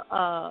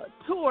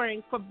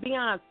touring for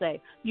Beyonce.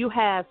 You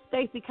have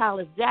Stacey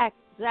Collins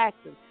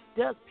Jackson,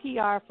 does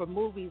PR for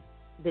movies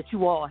that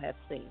you all have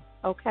seen,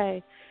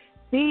 okay?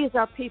 These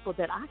are people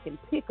that I can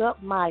pick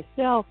up my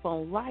cell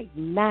phone right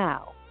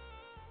now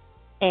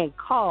and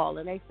call,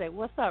 and they say,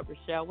 what's up,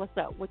 Richelle? What's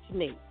up? What you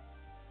need?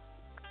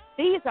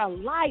 These are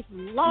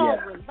lifelong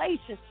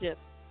relationships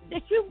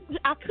that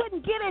I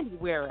couldn't get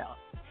anywhere else.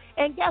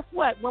 And guess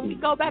what? When we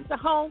go back to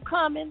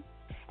homecoming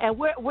and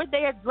we're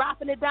there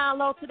dropping it down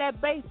low to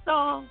that bass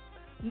song,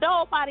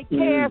 nobody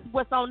cares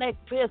what's on that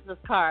business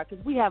card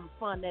because we having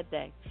fun that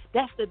day.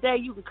 That's the day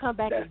you can come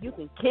back and you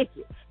can kick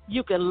it.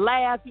 You can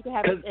laugh. You can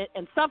have it.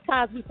 And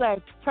sometimes we say,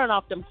 turn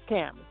off them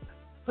cameras.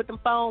 Put them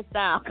phones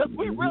down because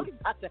we're really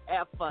about to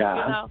have fun, you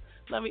know?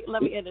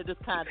 Let me enter this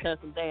contest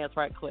and dance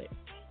right quick.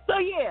 So,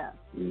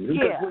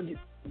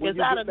 when Is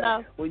you that get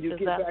enough? back, when you Is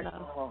get that back,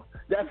 enough?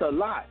 that's a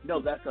lot.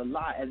 No, that's a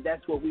lot, and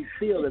that's what we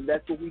feel, and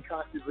that's what we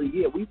constantly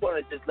hear. We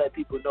want to just let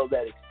people know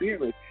that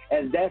experience,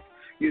 and that's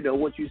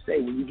what you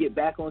say when you get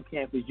back on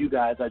campus. You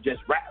guys are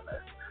just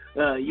rattlers.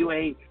 You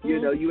ain't,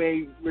 you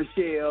ain't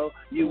Richelle,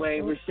 you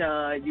ain't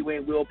Rashawn, you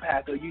ain't Will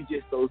Packer. You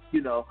just those,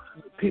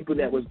 people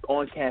that was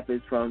on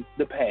campus from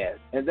the past,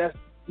 and that's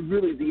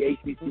really the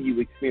HBCU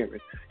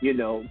experience.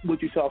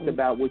 What you talked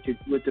about with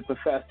the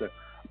professor.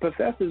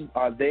 Professors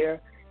are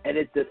there, and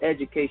it's the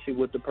education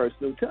with the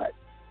personal touch.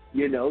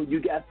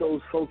 You got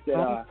those folks that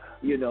are,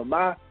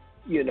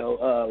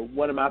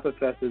 one of my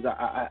professors.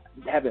 I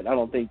haven't, I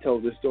don't think,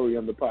 told this story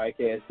on the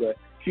podcast, but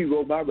she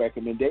wrote my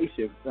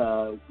recommendation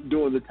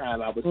during the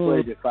time I was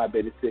pledged at Phi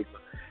Beta Sigma,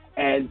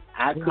 and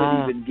I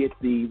couldn't even get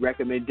the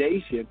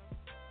recommendation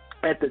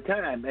at the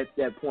time at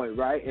that point,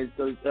 right? And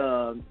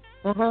so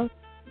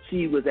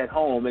she was at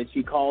home, and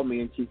she called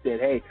me, and she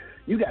said, "Hey,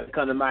 you got to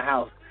come to my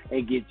house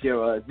and get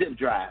your zip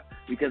drive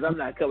because I'm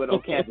not coming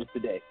on campus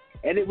today."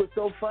 And it was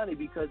so funny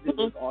because it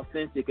was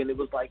authentic, and it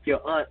was like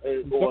your aunt,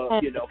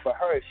 or for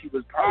her, she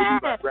was probably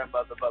my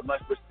grandmother. But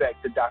much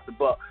respect to Dr.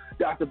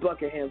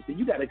 Buckingham said,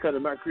 "You got to come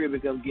to my crib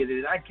and come get it."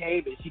 And I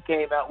came, and she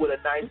came out with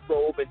a nice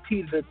robe and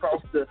teetered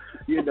across the,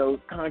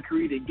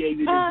 concrete and gave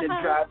me the zip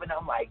drive. And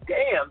I'm like,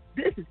 "Damn,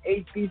 this is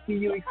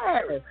HBCU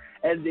experience."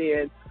 And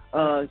then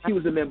she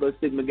was a member of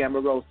Sigma Gamma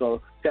Rho,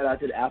 so shout out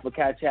to the Alpha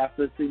Chi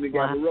chapter of Sigma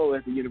Gamma Rho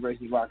at the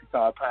University of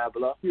Arkansas, Pine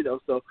Bluff.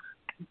 So.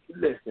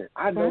 Listen,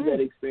 I know that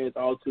experience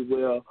all too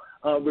well.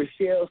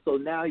 Richelle, so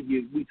now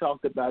we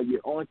talked about you're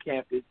on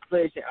campus,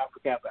 pledged in Alpha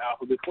Kappa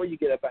Alpha. Before you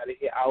get up out of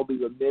here, I'll be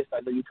remiss. I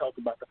know you talked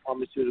about the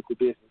pharmaceutical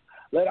business.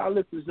 Let our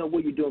listeners know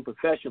what you're doing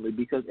professionally,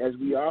 because as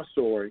we are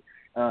soaring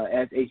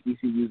as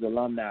HBCU's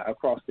alumni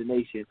across the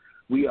nation,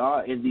 we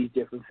are in these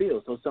different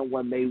fields. So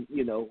someone may,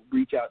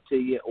 reach out to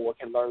you or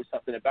can learn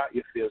something about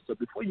your field. So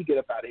before you get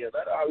up out of here,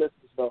 let our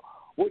listeners know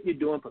what you're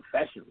doing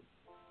professionally.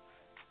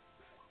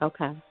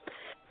 Okay.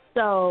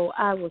 So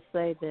I will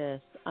say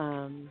this.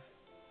 Let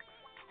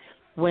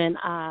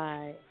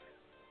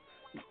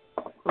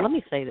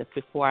me say this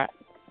before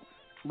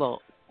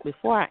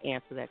I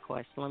answer that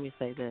question, let me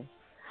say this.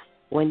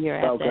 When you're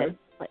at that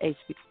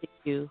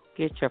HBCU,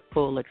 get your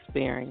full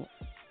experience.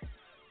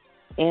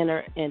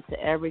 Enter into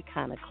every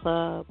kind of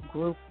club,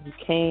 group you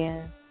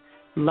can.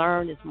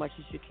 Learn as much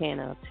as you can.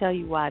 And I'll tell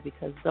you why,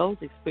 because those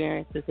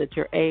experiences that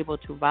you're able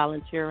to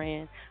volunteer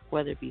in,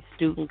 whether it be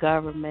student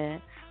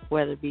government,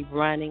 whether it be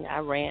running, I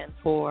ran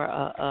for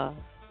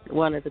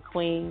one of the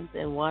queens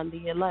and won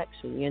the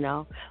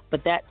election,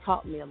 But that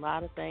taught me a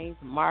lot of things,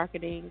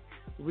 marketing,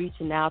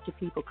 reaching out to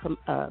people,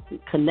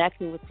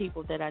 connecting with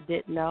people that I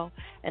didn't know.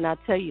 And I'll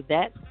tell you,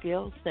 that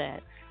skill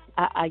set,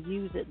 I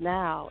use it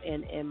now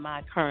in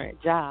my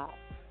current job.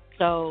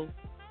 So,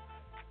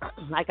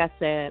 like I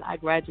said, I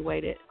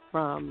graduated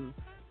from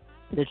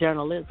the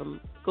journalism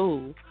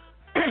school.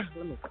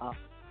 Let me cough.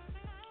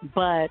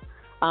 But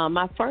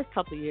my first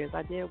couple of years,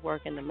 I did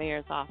work in the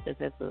mayor's office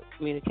as a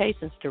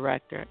communications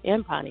director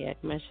in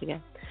Pontiac,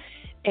 Michigan.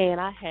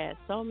 And I had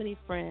so many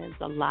friends,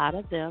 a lot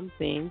of them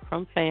being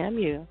from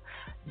FAMU,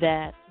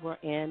 that were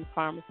in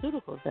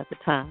pharmaceuticals at the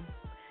time.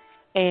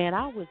 And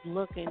I was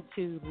looking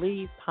to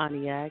leave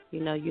Pontiac.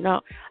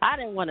 I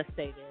didn't want to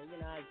stay there.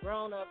 I'd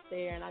grown up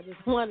there, and I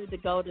just wanted to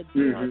go to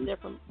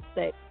different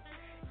states.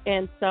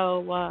 And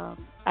so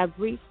I've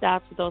reached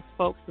out to those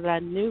folks that I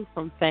knew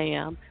from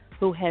FAM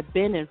who had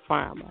been in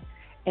pharma.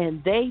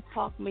 And they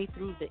talked me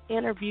through the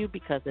interview,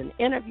 because an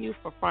interview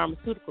for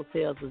pharmaceutical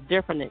sales is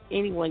different than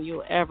anyone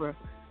you'll ever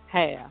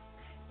have.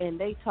 And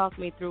they talked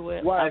me through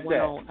it. Why is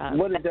that?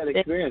 What is that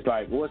experience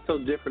like? What's so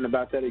different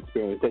about that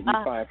experience that you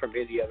find from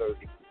any other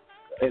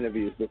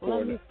interviews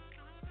before that?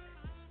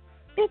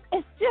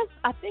 It's just,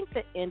 I think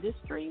the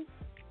industry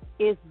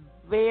is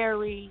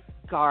very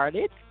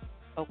guarded,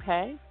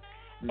 okay?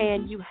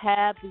 And you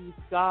have these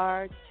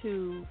guards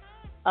who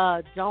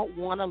don't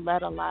want to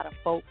let a lot of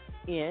folks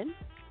in.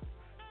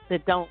 They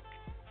just don't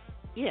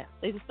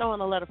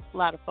want to let a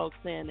lot of folks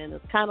in. And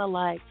it's kind of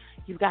like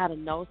you got to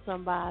know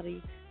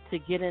somebody to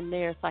get in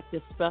there. It's like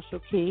this special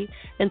key.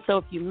 And so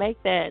if you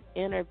make that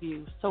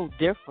interview so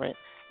different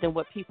than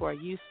what people are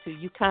used to,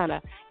 you kind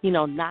of,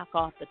 knock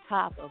off the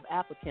top of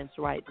applicants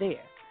right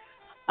there.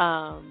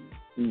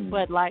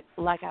 But like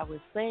I was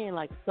saying,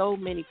 like so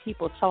many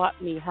people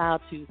taught me how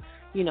to,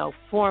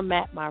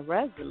 format my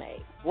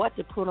resume, what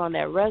to put on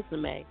that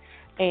resume,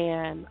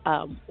 and,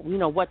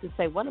 what to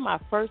say. One of my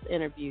first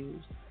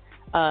interviews,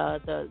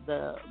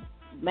 the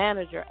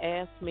manager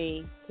asked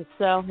me to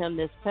sell him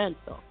this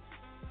pencil.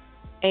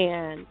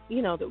 And,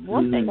 the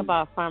one thing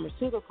about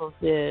pharmaceuticals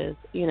is,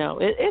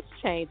 it's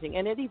changing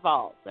and it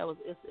evolves.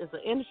 It's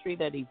an industry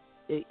that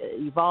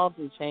evolves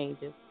and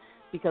changes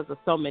because of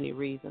so many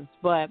reasons.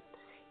 But,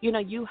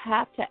 you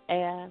have to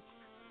ask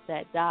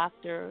that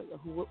doctor,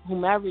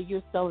 whomever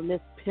you're selling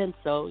this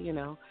pencil,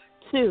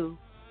 to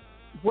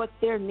what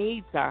their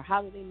needs are.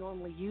 How do they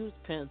normally use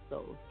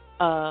pencils?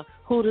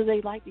 Who do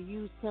they like to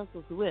use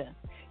pencils with?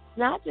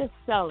 not just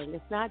selling.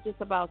 It's not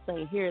just about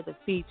saying, here are the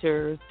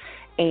features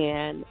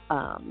and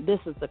this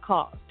is the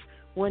cost.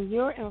 When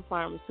you're in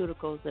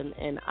pharmaceuticals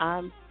and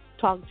I'm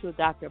talking to a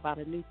doctor about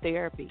a new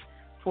therapy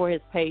for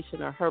his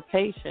patient or her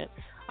patient,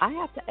 I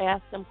have to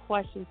ask them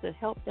questions that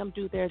help them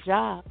do their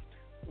job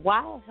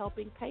while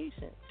helping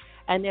patients.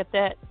 And if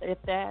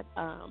that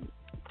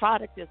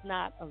product is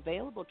not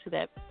available to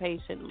that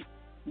patient,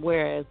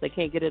 whereas they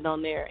can't get it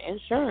on their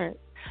insurance,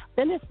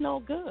 then it's no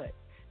good.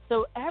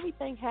 So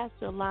everything has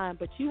to align,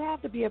 but you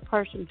have to be a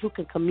person who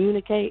can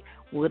communicate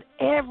with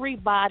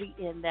everybody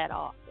in that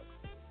office,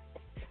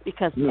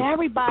 because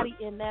everybody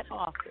in that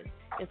office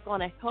is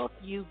going to help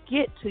you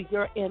get to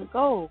your end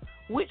goal,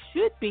 which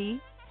should be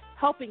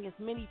helping as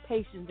many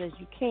patients as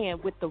you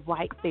can with the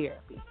right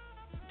therapy.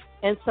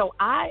 And so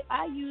I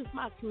use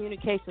my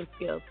communication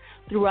skills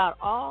throughout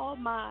all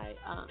my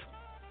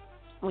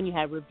when you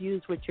have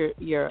reviews with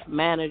your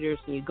managers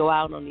and you go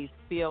out on these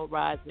field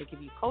rides and they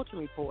give you coaching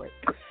reports,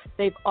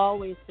 they've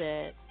always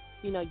said,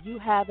 you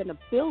have an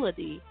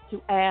ability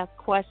to ask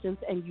questions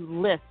and you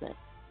listen.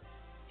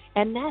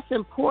 And that's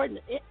important.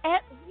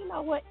 You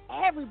know what?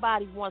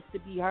 Everybody wants to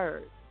be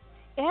heard.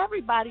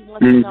 Everybody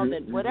wants to know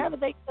that whatever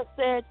they just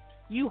said,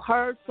 you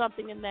heard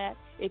something in that.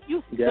 If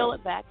you spill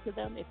it back to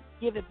them, if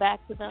you give it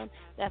back to them,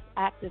 that's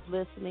active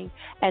listening.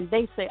 And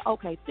they say,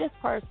 okay, this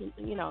person,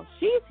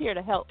 she's here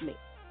to help me.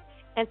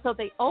 And so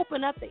they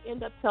open up, they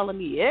end up telling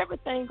me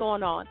everything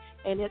going on.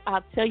 And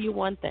I'll tell you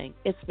one thing,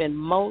 it's been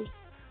most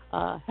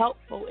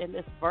helpful in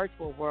this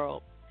virtual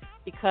world,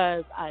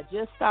 because I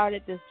just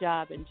started this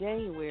job in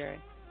January.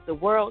 The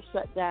world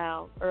shut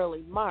down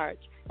early March,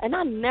 and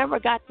I never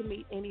got to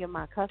meet any of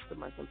my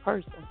customers in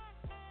person.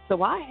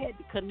 So I had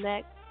to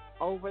connect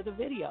over the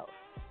video,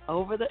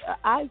 over the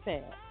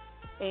iPad.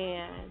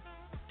 And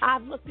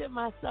I've looked at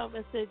myself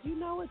and said, you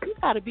know what, you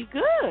got to be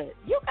good.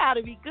 You got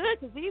to be good,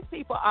 because these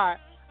people are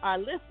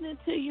listening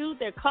to you.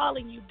 They're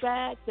calling you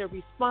back. They're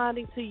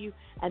responding to you,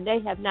 and they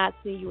have not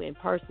seen you in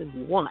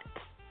person once.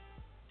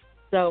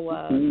 So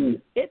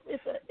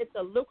it's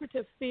a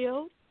lucrative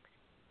field,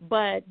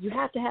 but you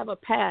have to have a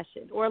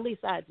passion, or at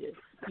least I do.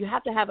 You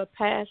have to have a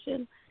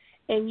passion,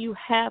 and you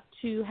have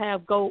to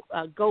have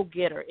a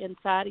go-getter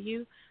inside of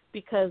you,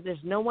 because there's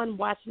no one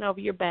watching over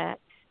your back.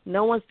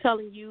 No one's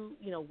telling you,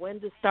 when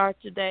to start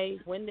your day,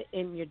 when to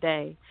end your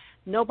day.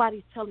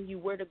 Nobody's telling you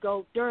where to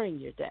go during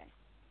your day.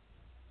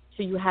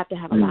 So you have to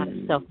have a lot of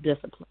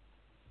self-discipline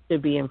to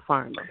be in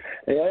pharma.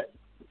 Yeah,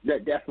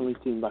 that definitely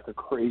seems like a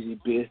crazy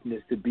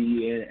business to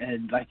be in.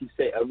 And like you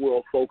say, a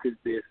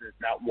real-focused business,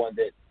 not one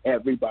that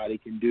everybody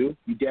can do.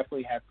 You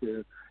definitely have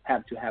to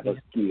have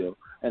a skill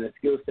and a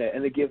skill set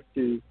and a gift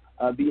to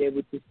be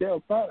able to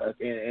sell products.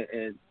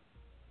 And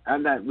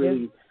I'm not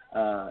really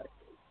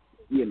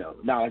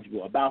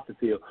knowledgeable about the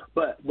field.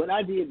 But when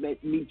I did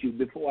meet you,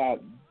 before I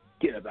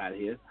get up out of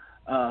here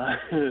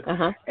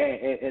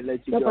and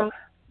let you go,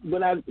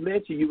 when I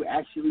met you, you were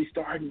actually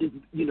starting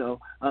to,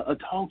 a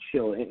talk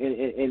show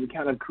and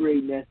kind of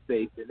creating that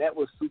space. And that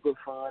was super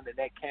fun. And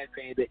that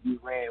campaign that you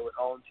ran with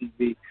On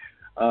TV,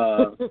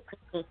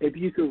 if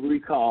you could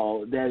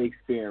recall that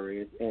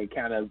experience and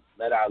kind of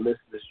let our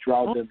listeners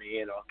draw them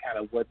in on kind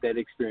of what that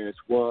experience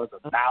was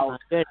about,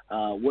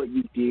 what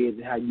you did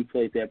and how you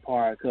played that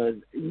part, because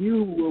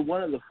you were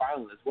one of the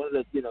finalists, one of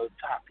the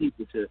top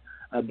people to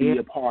be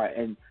a part.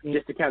 And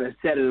just to kind of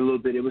set it a little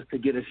bit, it was to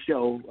get a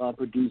show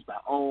produced by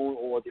OWN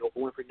or the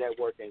Oprah Winfrey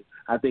Network, and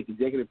I think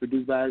executive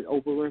produced by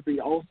Oprah Winfrey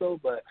also.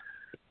 But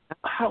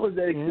how was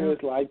that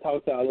experience like?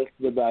 Talk to our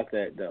listeners about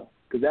that, though,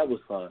 because that was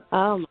fun.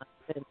 Oh, my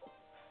goodness.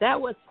 That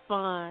was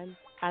fun.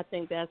 I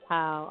think that's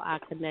how I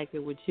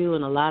connected with you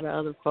and a lot of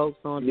other folks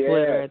on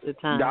Twitter at the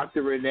time.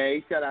 Dr.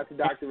 Renee. Shout out to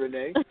Dr.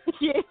 Renee.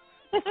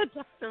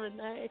 Dr.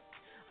 Renee.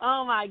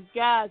 Oh, my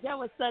gosh. That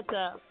was such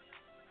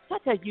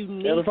a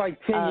unique. It was like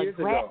 10 years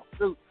ago.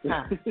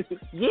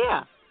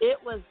 Yeah. It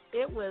was.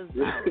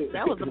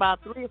 That was about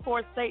 3 or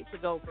 4 states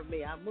ago for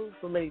me. I moved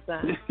so many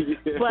times.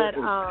 But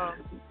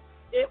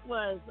it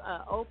was,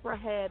 Oprah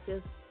had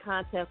this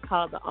contest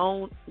called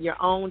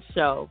Your Own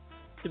Show.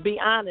 To be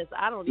honest,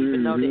 I don't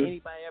even know that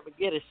anybody ever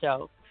get a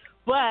show.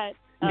 But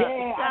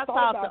I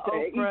thought about that.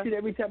 Oprah. Each and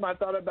every time I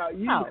thought about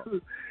you.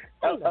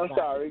 I'm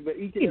sorry, but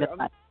each and every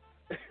time.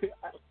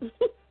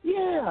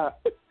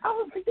 I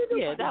was like,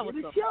 that was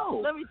a show.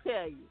 Let me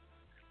tell you.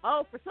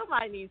 For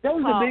somebody needs that to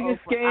was call the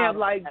biggest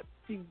Oprah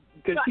scam,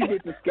 because she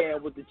did the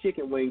scam with the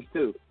chicken wings,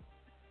 too.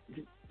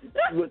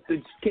 With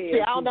the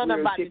I don't know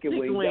nothing about chicken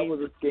wings. That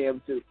was a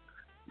scam, too.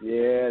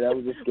 Yeah, that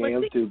was a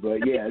scam, too. But,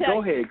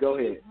 go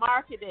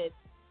ahead.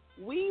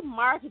 We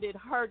marketed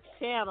her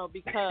channel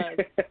because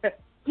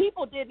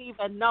people didn't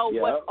even know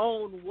what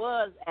OWN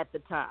was at the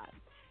time.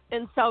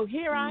 And so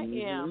here I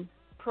am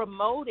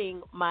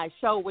promoting my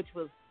show, which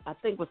I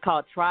think was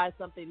called Try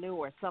Something New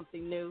or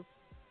Something New.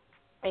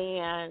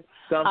 And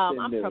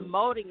I'm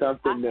promoting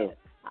something new.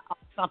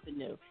 Something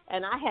new.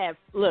 And I have,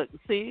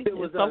 see, it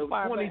was so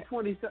far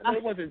 2020. Back.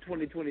 It wasn't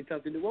 2020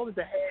 something new. What was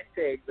the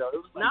hashtag, though? It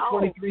was like no.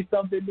 23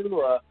 something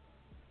new.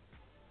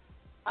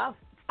 I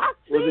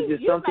see, was it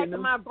just you're something back new?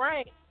 in my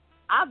brain.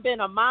 I've been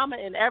a mama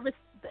and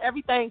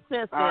everything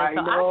since then. I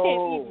so know. I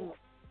can't even.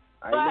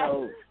 I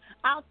know.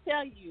 I'll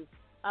tell you,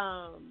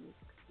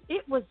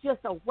 it was just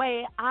a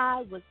way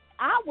I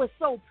was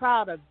so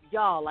proud of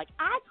y'all. Like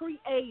I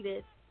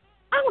created.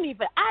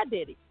 I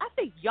did it. I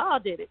think y'all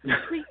did it.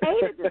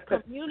 Created this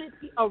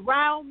community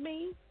around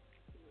me,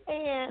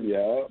 and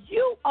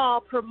you all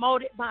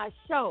promoted my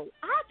show.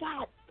 I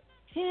got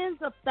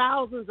tens of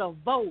thousands of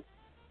votes.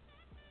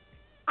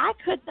 I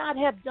could not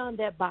have done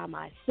that by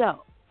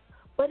myself,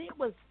 but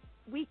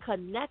we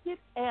connected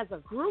as a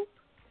group.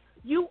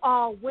 You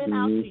all went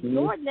out to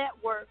your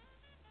network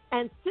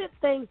and sent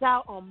things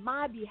out on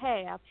my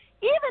behalf.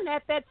 Even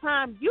at that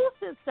time, you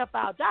sent stuff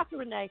out. Dr.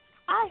 Renee,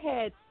 I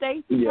had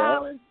Stacey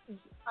Collins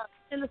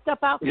send the stuff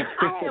out.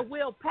 I had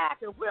Will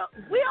Packer. Will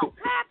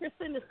Packer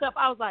send the stuff.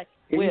 I was like,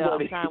 Will,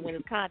 I'm trying to win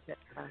his contest.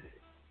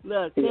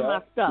 Look, send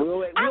my stuff.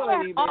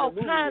 I had all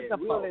kinds of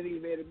Will ain't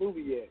even made a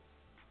movie yet.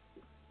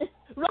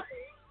 Right.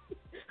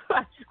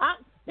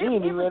 He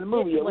ain't even made a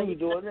movie yet. We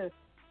doing this.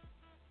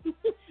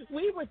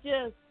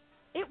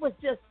 It was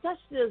just such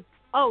this,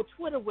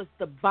 Twitter was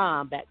the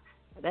bomb back.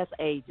 That's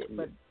aged,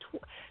 but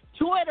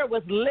Twitter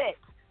was lit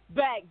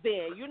back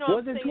then. You know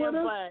what I'm saying?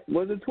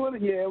 Was it Twitter?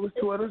 Yeah, it was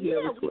Twitter.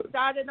 Yeah, we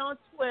started on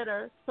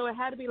Twitter, so it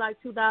had to be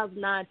like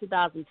 2009,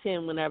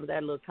 2010, whenever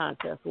that little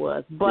contest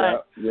was.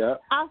 But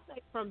I'll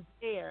say from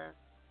there,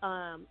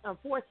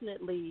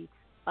 unfortunately,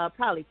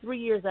 probably 3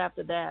 years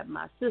after that,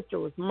 my sister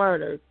was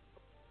murdered,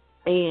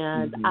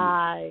 and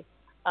I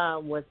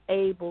was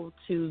able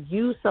to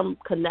use some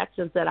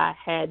connections that I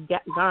had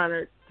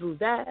garnered through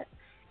that,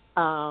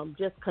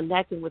 just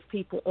connecting with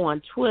people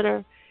on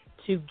Twitter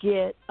to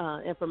get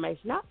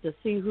information out to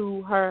see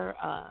who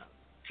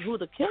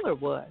the killer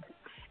was,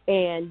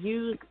 and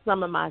use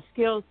some of my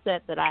skill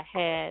set that I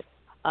had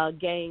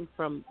gained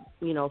from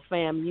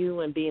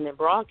FAMU and being in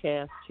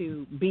broadcast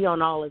to be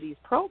on all of these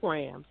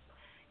programs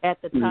at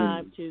the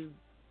time to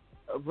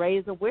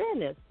raise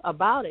awareness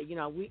about it.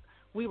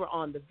 We were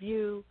on The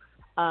View.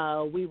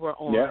 We were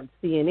on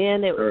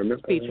CNN. It was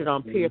featured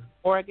on Pierce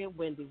Morgan,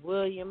 Wendy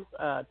Williams,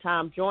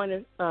 Tom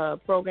Joyner's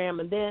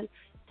program, and then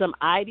some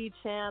ID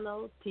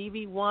channels,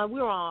 TV One.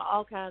 We were on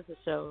all kinds of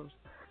shows.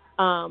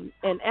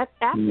 And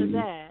after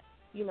that,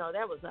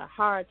 that was a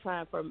hard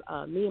time for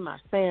me and my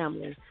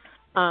family.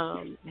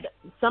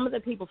 Some of the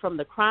people from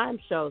the crime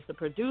shows, the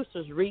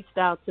producers, reached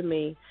out to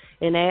me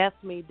and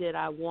asked me, did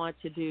I want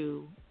to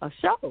do a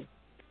show?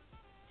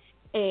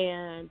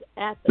 And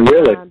at the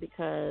time,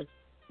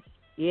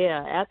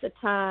 at the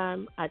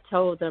time, I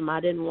told them I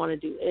didn't want to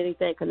do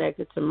anything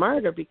connected to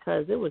murder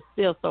because it was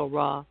still so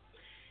raw.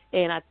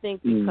 And I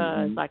think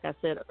because, like I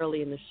said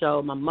early in the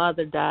show, my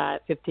mother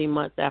died 15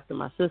 months after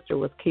my sister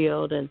was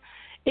killed, and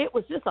it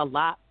was just a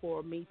lot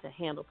for me to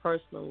handle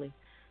personally.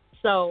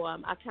 So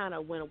I kind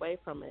of went away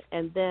from it.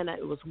 And then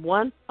it was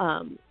one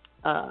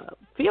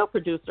field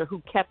producer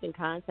who kept in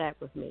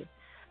contact with me,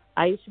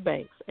 Aisha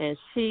Banks, and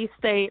she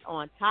stayed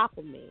on top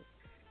of me.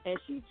 And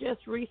she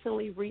just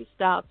recently reached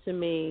out to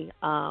me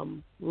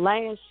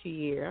last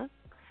year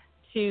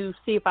to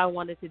see if I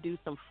wanted to do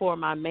some For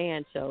My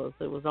Man shows.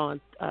 It was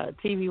on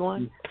TV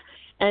One.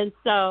 And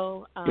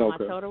so I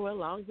told her, well, as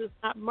long as it's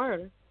not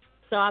murder.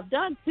 So I've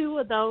done 2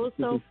 of those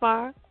so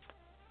far,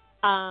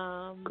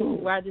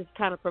 where I just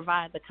kind of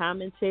provide the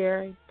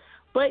commentary.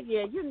 But,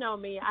 yeah, you know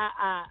me.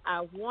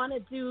 I want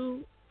to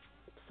do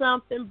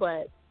something,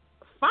 but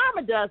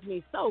Pharma does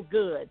me so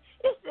good.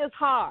 It's just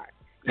hard.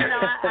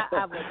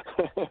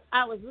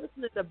 I was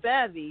listening to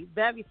Bevy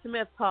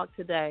Smith talk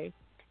today,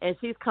 and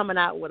she's coming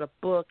out with a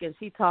book, and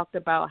she talked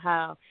about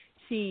how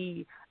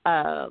she,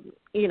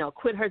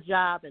 quit her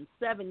job in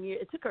 7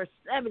 years. It took her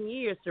 7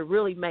 years to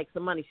really make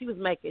some money. She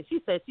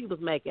said she was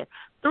making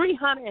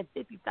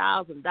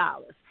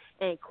 $350,000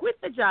 and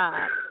quit the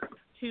job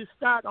to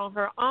start on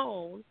her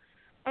own.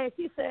 And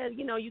she said,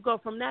 you go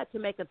from that to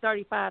making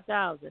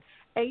 $35,000.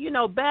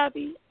 And,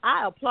 Bevy,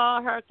 I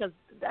applaud her because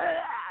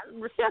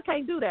Richelle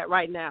can't do that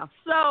right now.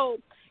 So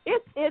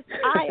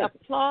I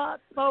applaud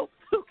folks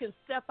who can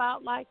step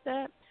out like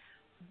that.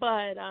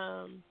 But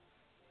I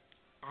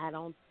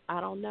don't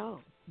know.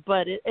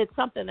 But it's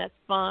something that's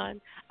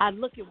fun. I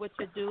look at what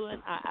you're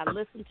doing. I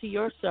listen to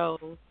your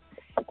shows.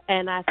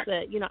 And I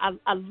said,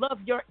 I love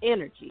your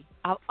energy.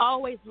 I've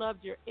always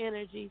loved your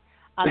energy.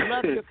 I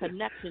love your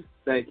connection to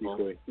Thank people.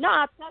 you, Queen. No,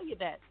 I'll tell you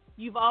that.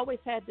 You've always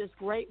had this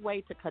great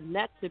way to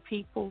connect to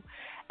people,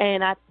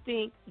 and I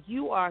think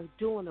you are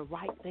doing the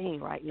right thing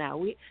right now.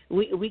 We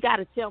got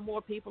to tell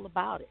more people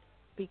about it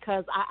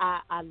because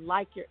I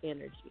like your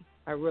energy.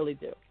 I really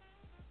do.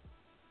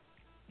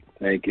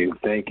 Thank you.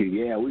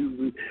 Yeah,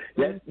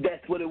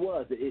 that's what it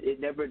was. It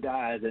never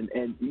dies,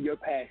 and your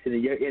passion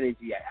and your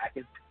energy, I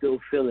can still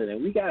feel it,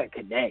 and we got to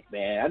connect,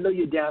 man. I know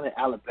you're down in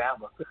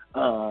Alabama.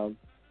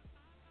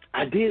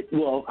 I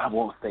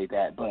won't say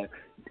that, but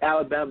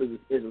Alabama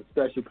is a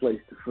special place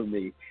for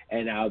me,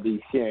 and I'll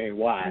be sharing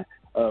why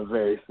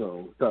very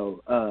soon.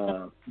 So,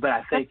 but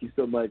I thank you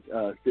so much,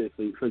 sis,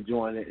 for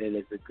joining, and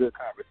it's a good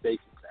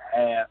conversation to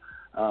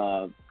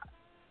have.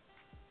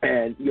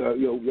 And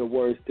your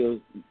words still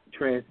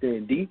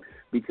transcend deep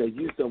because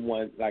you're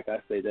someone, like I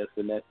say, that's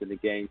finessing the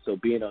game. So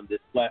being on this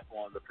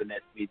platform, the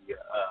Finesse Media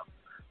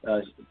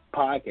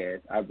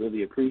podcast, I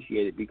really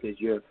appreciate it because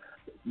you're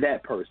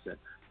that person,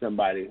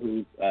 somebody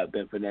who's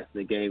been finessing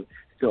the game.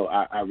 So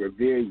I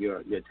revere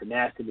your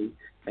tenacity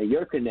and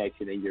your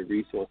connection and your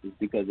resources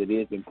because it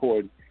is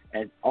important.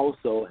 And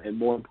also, and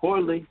more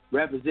importantly,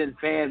 represent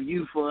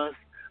FAMU for us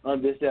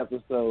on this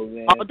episode,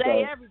 man. All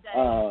day, every day.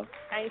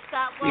 Ain't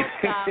stop, won't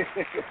stop.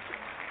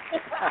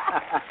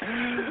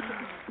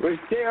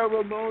 Richelle,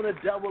 ReMona,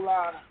 double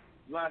R,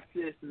 my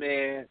sis,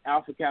 man,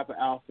 Alpha Kappa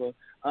Alpha.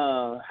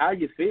 How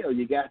you feel?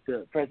 You got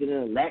the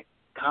President-elect,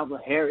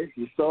 Kamala Harris,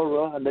 your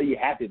soror. I know you're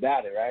happy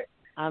about it, right?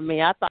 I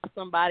mean, I thought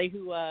somebody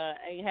who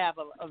ain't have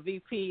a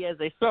VP as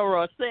a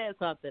soror said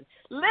something.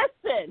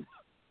 Listen,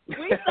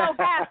 we so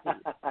happy.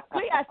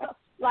 We are so,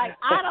 like,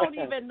 I don't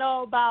even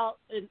know about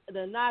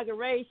the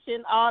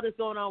inauguration, all that's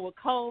going on with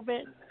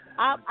COVID.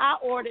 I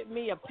ordered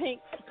me a pink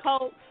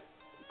coat.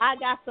 I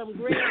got some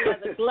green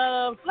leather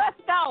gloves. Let's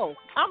go.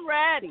 I'm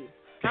ready.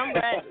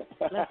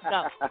 Let's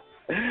go.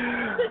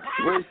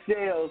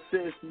 Richelle,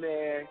 sis,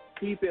 man,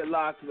 keep it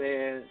locked,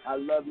 man. I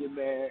love you,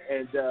 man.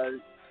 And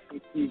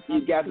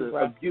you got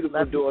a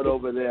beautiful daughter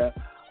over there.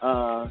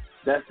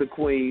 That's the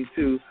queen,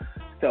 too.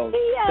 So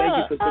thank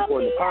you for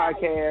supporting the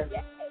podcast.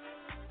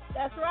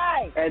 That's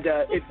right. And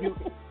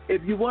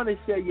if you want to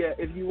share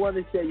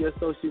your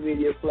social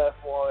media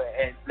platform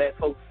and let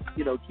folks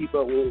keep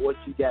up with what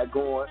you got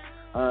going,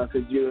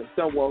 because you're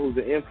someone who's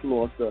an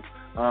influencer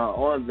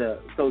on the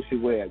social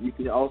web, you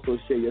can also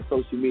share your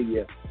social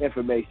media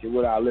information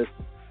with our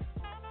listeners.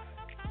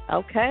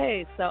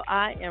 Okay, so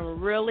I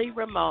am really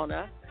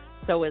ReMona.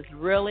 So it's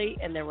really,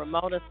 and then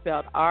ReMona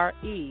spelled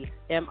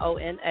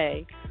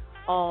ReMona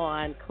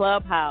on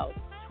Clubhouse,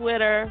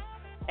 Twitter,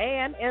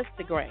 and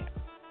Instagram.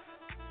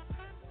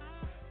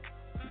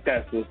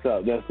 That's what's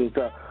up.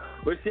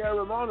 Richelle,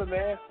 ReMona,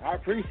 man, I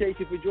appreciate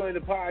you for joining the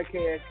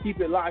podcast.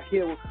 Keep it locked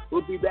here.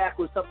 We'll be back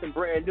with something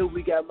brand new.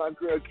 We got my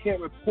girl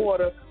Karen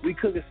Porter. We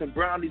cooking some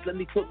brownies. Let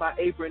me put my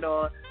apron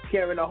on.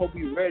 Karen, I hope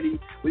you're ready.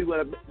 We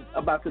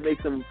about to make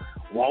some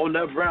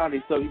walnut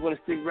brownies. So you want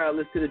to stick around,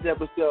 listen to this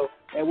episode,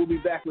 and we'll be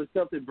back with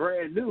something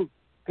brand new.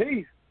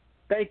 Peace.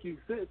 Thank you,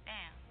 sis.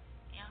 Damn.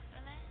 Y'all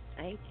feel it?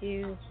 Thank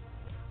you.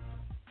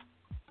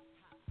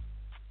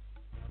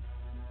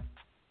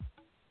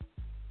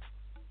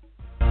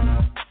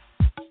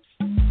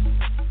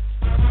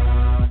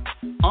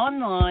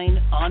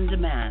 Online, on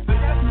demand.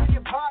 Finesse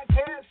Media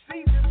Podcast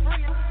Season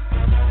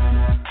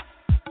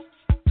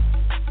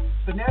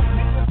 3.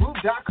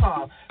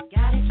 FinesseMediaGroup.com.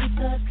 Gotta keep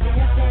the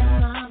clips and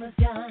mama's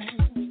gun.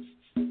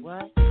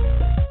 What?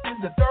 Is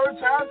the third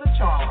time's a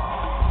charm.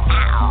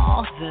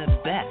 Ow. The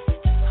best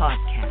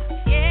podcast.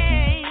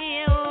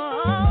 Yeah.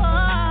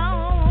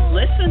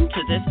 Listen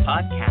to this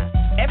podcast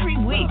every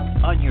week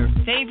on your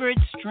favorite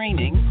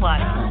streaming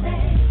platform.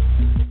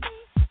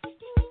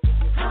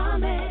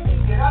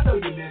 Yeah, I know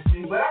you missed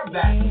me, but I'm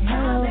back.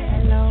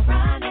 Hello,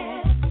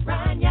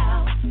 Ryan,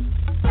 y'all.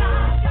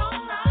 Start don't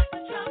lock the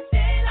truck,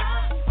 stay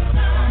locked.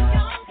 Start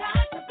don't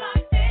cut the block,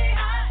 stay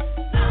hot.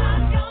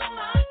 Start don't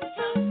lock the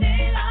truck,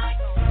 stay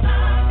locked.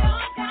 Start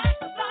don't cut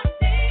the block,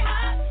 stay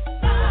hot.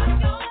 Start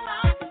don't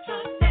lock the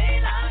truck, stay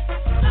locked.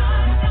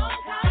 Start don't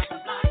cut the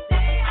block,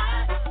 stay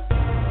hot.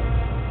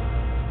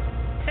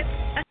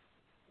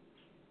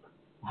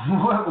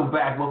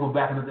 Welcome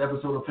back to this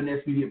episode of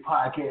Finesse Media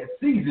Podcast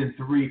Season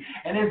 3.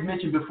 And as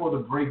mentioned before the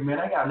break, man,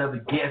 I got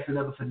another guest,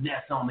 another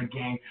finesse on the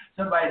game,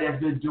 somebody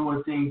that's been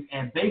doing things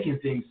and baking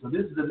things. So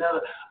this is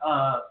another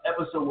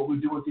episode where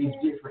we're doing things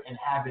different and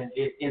having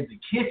it in the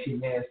kitchen,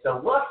 man. So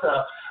what's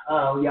up?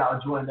 Y'all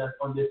joining us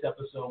on this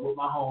episode with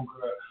my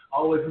homegirl,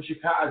 all the way from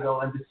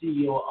Chicago, and the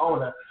CEO and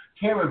owner,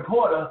 Karen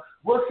Porter.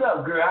 What's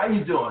up, girl? How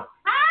you doing?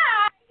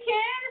 Hi,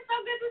 Ken. It's so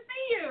good to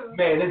see you.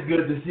 Man, it's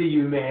good to see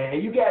you, man.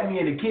 And you got me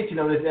in the kitchen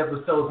on this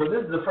episode, so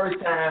this is the first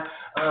time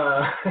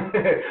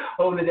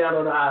holding it down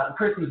on our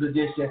Christmas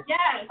edition,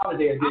 Yes.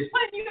 holiday edition. I'm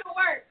putting you to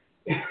work.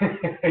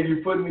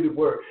 You're putting me to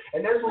work.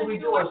 And that's what we're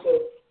doing.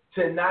 So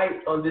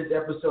tonight on this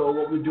episode,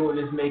 what we're doing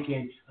is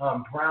making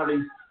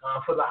brownies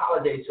for the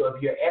holidays. So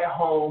if you're at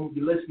home,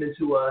 you're listening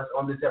to us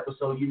on this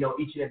episode, you know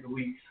each and every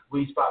week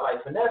we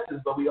spotlight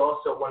finesses, but we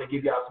also want to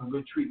give y'all some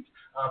good treats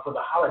for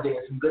the holiday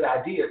and some good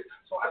ideas.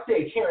 So I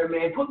say, Karen,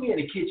 man, put me in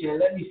the kitchen and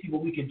let me see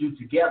what we can do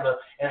together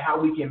and how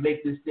we can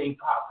make this thing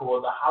pop for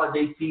the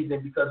holiday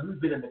season, because we've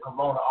been in the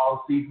corona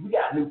all season. We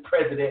got a new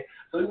president,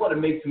 so we want to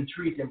make some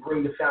treats and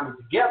bring the family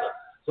together.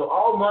 So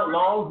all month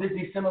long, this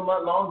December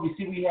month long, you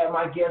see we had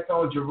my guest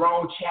on,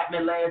 Jerome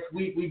Chapman, last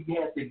week. We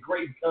had the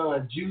great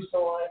juice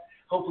on.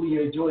 Hopefully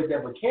you enjoyed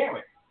that with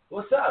Karen.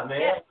 What's up,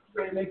 man? Yes.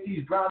 You ready to make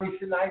these brownies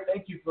tonight?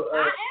 Thank you for... I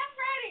am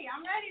ready.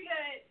 I'm ready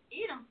to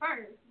eat them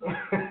first.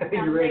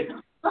 You ready?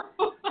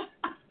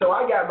 So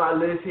I got my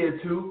list here,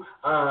 too,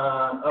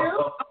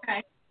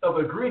 of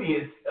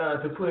ingredients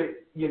to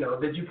put,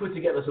 that you put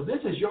together. So this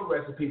is your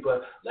recipe,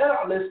 but let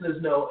our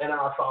listeners know and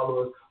our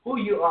followers who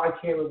you are,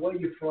 Karen, where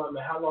you're from,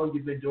 and how long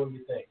you've been doing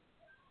your thing.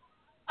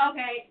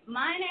 Okay,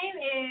 my name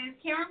is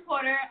Karen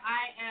Porter.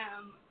 I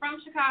am from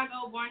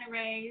Chicago, born and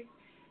raised,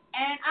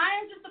 and I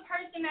am just a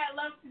person that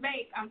loves to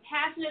bake. I'm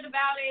passionate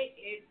about it.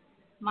 It's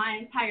my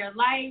entire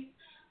life,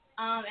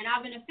 and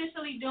I've been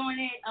officially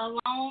doing it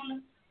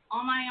alone,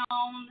 on my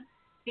own,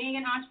 being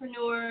an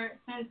entrepreneur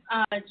since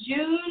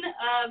June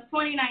of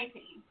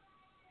 2019.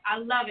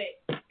 I love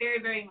it very,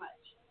 very much.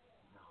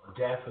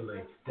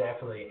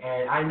 Definitely.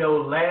 And I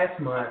know last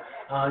month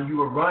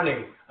you were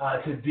running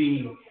to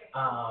be,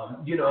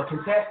 a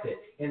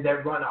contestant in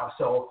that runoff.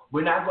 So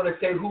we're not going to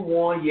say who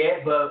won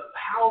yet, but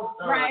how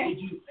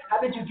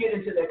did you get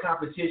into that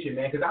competition,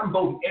 man? Because I'm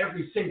voting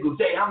every single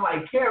day. I'm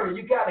like, Karen,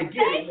 you got to get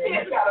it,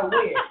 man. You got to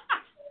win.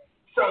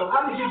 So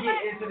how did you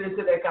get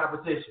into that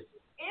competition?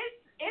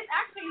 It's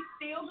actually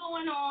still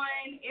going on.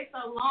 It's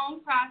a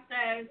long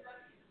process,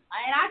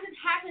 and I just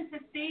happen to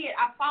see it.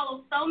 I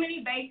follow so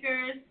many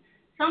bakers.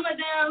 Some of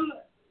them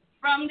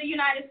from the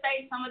United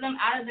States, some of them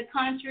out of the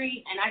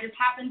country, and I just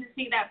happened to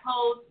see that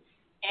post,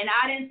 and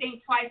I didn't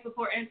think twice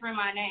before entering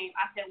my name.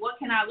 I said,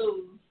 what can I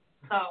lose?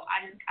 So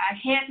I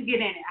had to get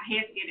in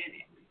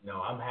it.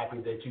 No, I'm happy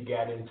that you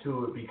got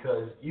into it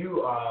because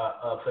you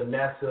are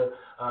Vanessa,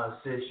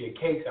 sis. Your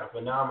cakes are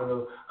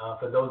phenomenal.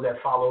 For those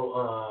that follow,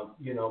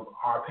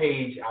 our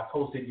page, I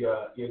posted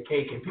your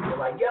cake, and people are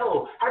like,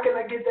 yo, how can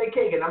I get that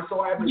cake? And I'm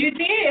so happy. You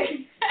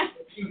did.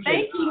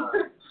 Thank you.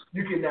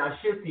 You can now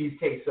ship these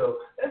cakes. So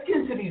let's get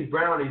into these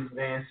brownies,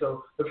 man.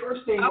 So the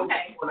first thing,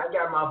 when I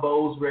got my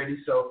bowls ready,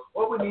 so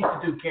what we need to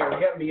do,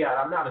 Karen, help me out.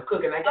 I'm not a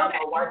cook, and I got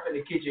my wife in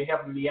the kitchen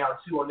helping me out,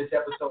 too, on this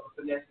episode of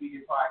Finesse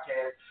Media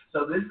Podcast.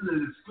 So this is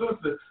an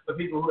exclusive for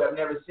people who have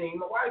never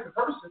seen my wife in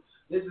person.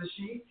 This is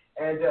she,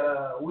 and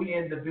we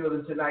in the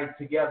building tonight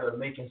together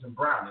making some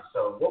brownies.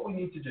 So what we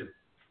need to do?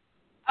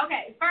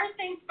 Okay, first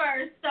things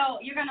first. So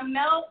you're going to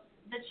melt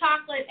the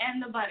chocolate and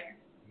the butter.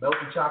 Melt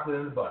the chocolate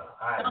and the butter.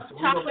 All right. Melt the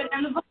chocolate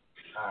and the butter.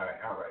 All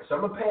right. So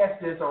I'm gonna pass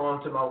this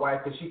on to my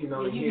wife because she can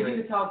only hear it.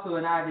 You can talk to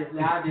her, and I'll just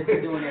be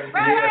doing everything.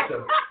 Yeah,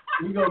 so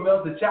we're gonna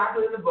melt the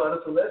chocolate and the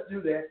butter. So let's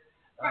do that.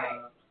 Right.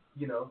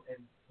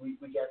 And we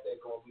got that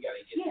going. We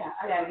gotta get. Yeah,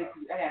 I gotta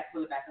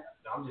pull it back up.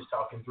 No, I'm just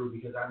talking through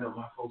because I know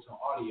my folks on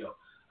audio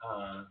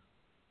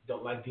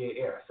don't like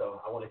dead air, so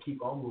I want to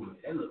keep on moving.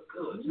 They look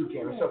good too,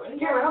 Karen. So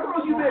Karen, how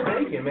long you been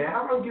baking, man?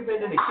 How long you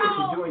been in the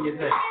kitchen doing your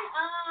thing?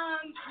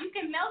 You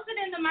can melt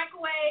it in the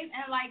microwave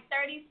in like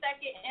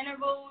 30-second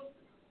intervals.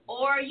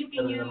 Or you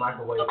can use a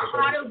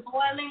pot of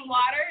boiling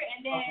water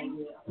and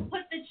then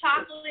put the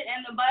chocolate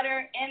and the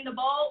butter in the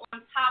bowl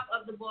on top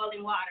of the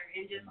boiling water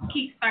and just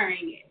keep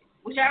stirring it.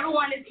 Whichever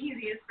one is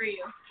easiest for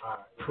you.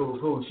 All right,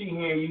 cool. She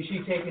hearing you.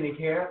 She taking it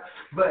care.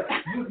 But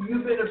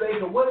you've been a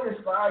baker. What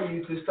inspired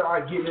you to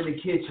start getting in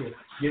the kitchen,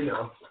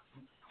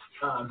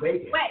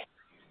 baking? Wait,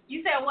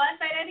 you said what?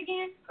 Say that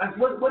again?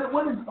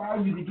 What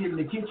inspired you to get in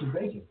the kitchen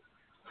baking?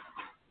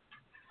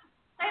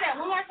 Say that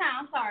one more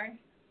time. I'm sorry.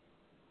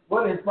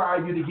 What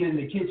inspired you to get in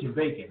the kitchen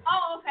baking?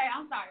 Oh, okay.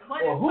 I'm sorry.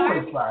 Who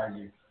inspired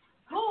you?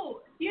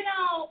 Who?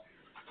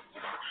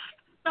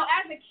 So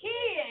as a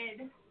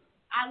kid,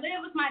 I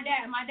lived with my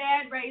dad. My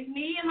dad raised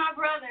me and my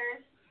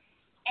brothers,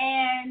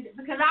 and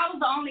because I was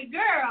the only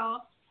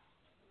girl,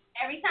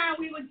 every time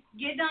we would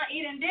get done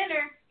eating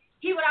dinner,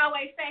 he would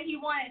always say he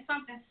wanted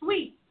something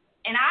sweet,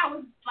 and I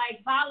was like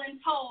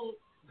voluntold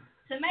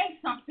to make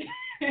something.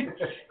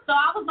 So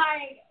I was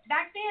like,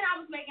 back then I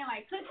was making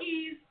like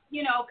cookies,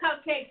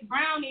 cupcakes,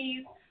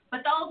 brownies, but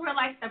those were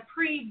like the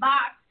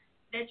pre-box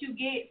that you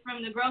get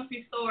from the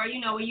grocery store,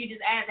 where you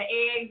just add the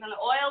eggs and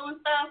the oil and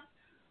stuff.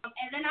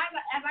 And then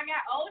as I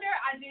got older,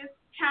 I just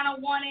kind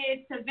of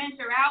wanted to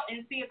venture out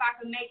and see if I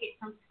could make it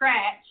from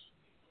scratch.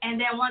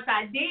 And then once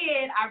I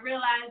did, I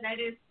realized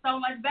that it's so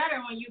much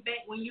better when you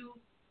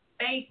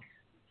bake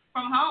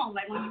from home,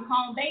 like when you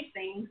home bake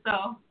things.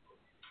 So.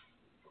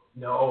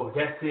 No,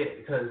 that's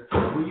it. Because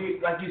when you,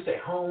 like you say,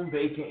 home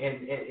baking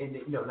and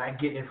not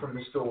getting it from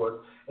the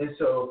stores, and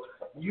so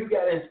you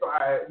got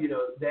inspired,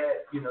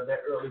 that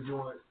early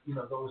doing,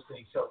 those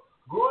things. So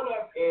growing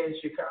up in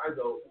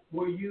Chicago,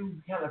 were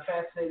you kind of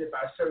fascinated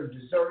by certain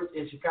desserts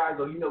in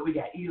Chicago? We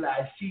got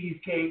Eli's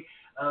cheesecake,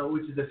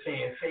 which is a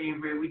fan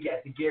favorite. We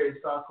got the Gary's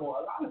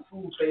Saucorn, a lot of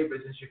food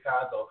favorites in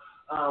Chicago.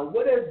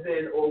 What has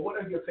been, or what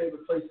are your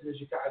favorite places in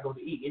Chicago to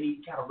eat? Any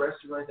kind of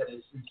restaurant that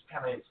has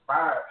kind of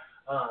inspired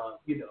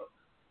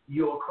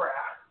your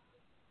craft?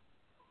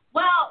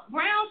 Well,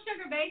 Brown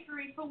Sugar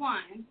Bakery for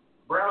one.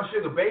 Brown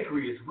Sugar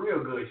Bakery is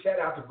real good. Shout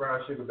out to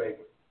Brown Sugar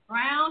Bakery.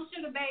 Brown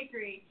Sugar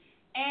Bakery.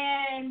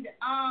 And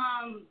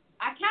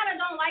I kind of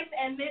don't like to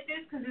admit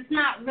this because it's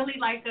not really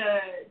like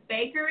a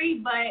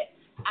bakery, but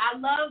I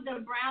love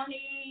the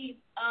brownie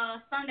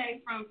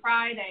sundae from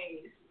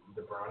Fridays.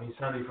 The brownie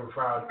sundae from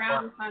Fridays.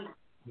 Brownie sundae.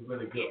 It's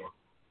really good.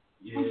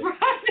 Yeah.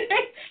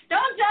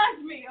 Don't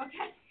judge me,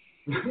 okay?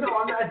 No,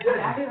 I'm not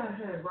judging.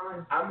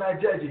 I'm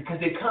not judging because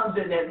it comes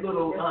in that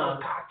little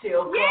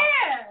cocktail cup.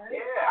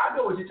 Yeah, I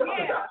know what you're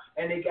talking about.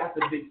 And they got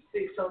the big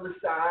sticks on the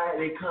side.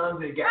 And it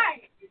comes and got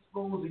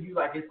spoons, and you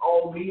like, it's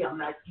all me. I'm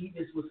not eating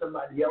this with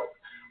somebody else.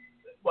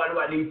 why do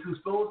I need 2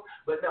 spoons?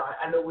 But no,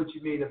 I know what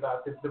you mean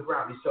about the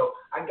brownie. So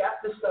I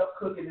got the stuff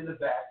cooking in the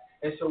back.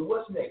 And so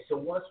what's next? So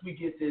once we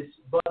get this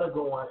butter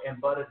going and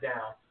butter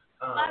down.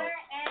 Butter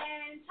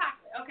and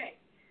chocolate. Okay.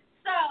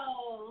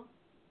 So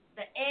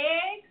the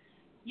eggs,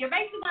 you're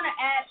basically going to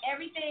add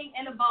everything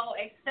in the bowl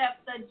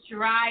except the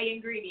dry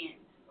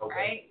ingredients,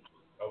 right?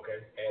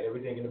 Okay. Add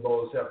everything in the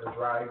bowl except the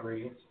dry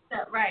ingredients.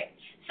 Right.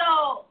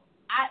 So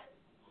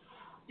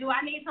do I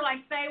need to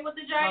say what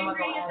the dry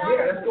ingredients are?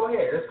 Yeah, let's go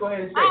ahead. Let's go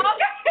ahead and say it.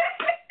 Okay.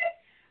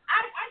 I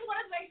just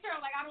want to make sure,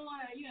 I don't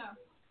want to,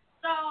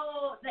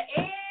 So the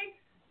eggs,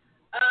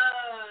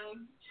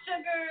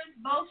 sugars,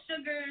 both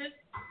sugars.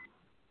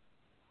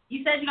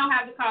 You said you don't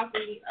have the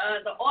coffee.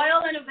 The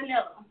oil and the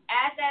vanilla.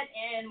 Add that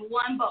in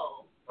one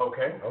bowl.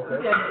 Okay. You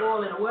said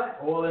oil and what?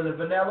 Oil and the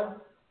vanilla?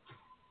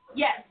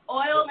 Yes,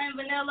 oil and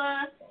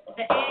vanilla,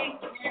 the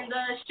eggs and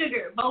the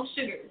sugar, both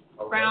sugars,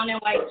 brown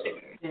and white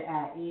sugar. Then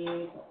add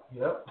eggs.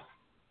 Yep.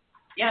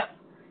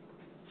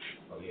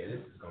 Oh, yeah, this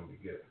is going to be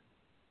good.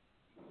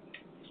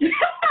 This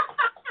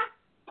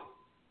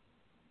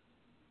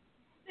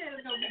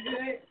is going to be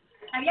good.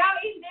 Have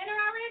y'all eaten dinner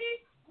already?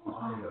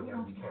 Oh, you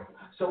gotta be careful.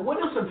 So what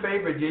are some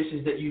favorite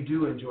dishes that you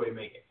do enjoy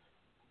making?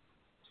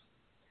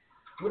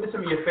 What are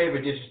some of your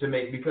favorite dishes to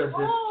make? Because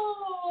Ken.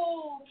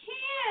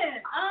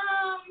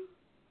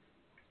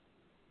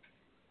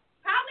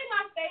 Probably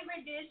my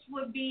favorite dish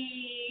would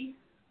be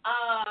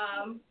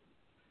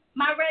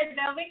my red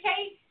velvet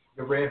cake.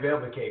 The red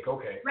velvet cake,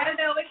 okay. Red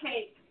velvet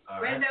cake.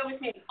 Red velvet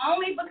cake.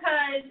 Only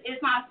because it's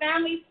my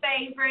family's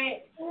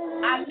favorite.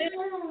 I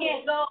literally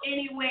can't go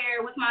anywhere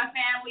with my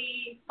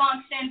family,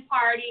 function,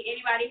 party,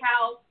 anybody's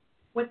house,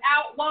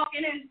 without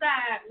walking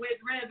inside with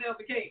red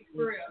velvet cake,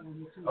 for real.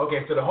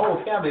 Okay, so the whole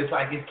family is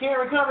like, is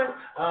Karen coming?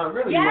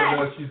 Really, yes. You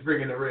wonder what she's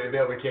bringing the red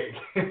velvet cake.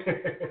 They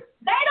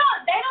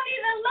don't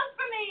even look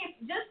for me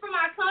just for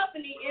my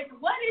company. It's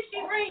what is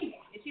she bringing?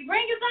 Is she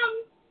bringing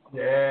something?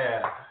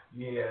 Yeah.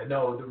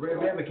 No, the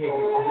red velvet cake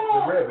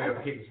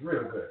is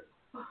real good.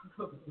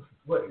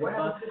 What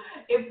happened?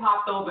 It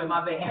popped over in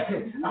my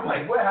bag. I'm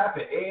like, what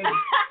happened? Egg?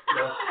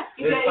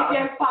 It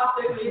just popped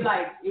over. It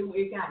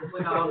kind of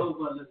went all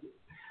over a little bit.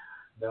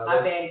 No,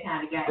 my bag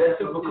kind of got. That's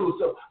super cool.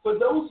 So for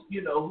those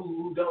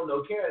who don't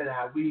know, Karen and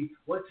I, we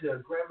went to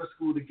grammar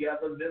school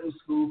together, middle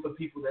school for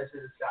people that's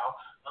in the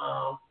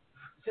South.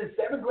 Since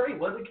 7th grade,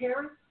 was it,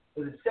 Karen?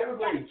 Was it 7th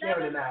grade? Yeah,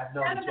 Karen and I have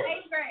known each other. 7th to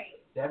 8th grade.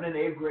 7th and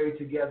 8th grade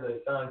together.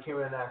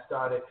 Karen and I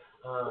started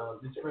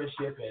this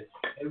friendship,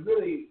 and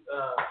really,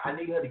 I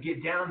need her to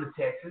get down to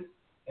Texas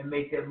and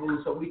make that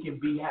move so we can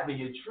be having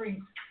your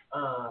treats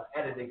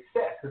at an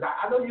excess. Because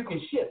I know you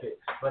can ship it,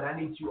 but I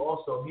need you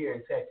also here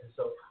in Texas.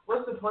 So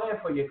what's the plan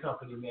for your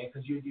company, man?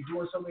 Because you're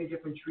doing so many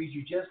different treats.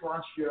 You just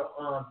launched your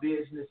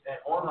business and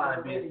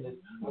online business.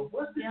 But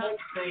what's the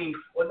next thing,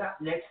 or not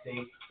next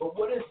thing, but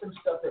what is some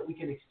stuff that we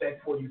can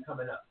expect for you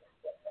coming up?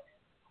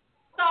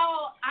 So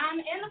I'm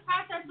in the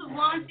process of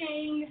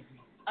launching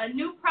a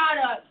new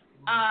product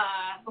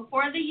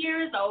before the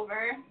year is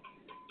over.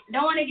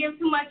 Don't want to give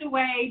too much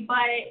away,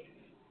 but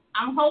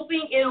I'm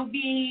hoping it'll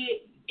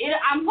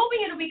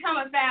become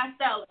a fast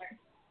seller.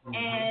 Mm-hmm.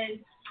 And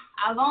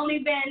I've only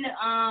been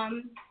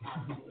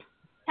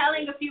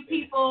telling a few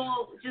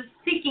people, just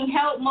seeking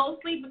help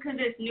mostly because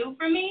it's new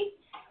for me.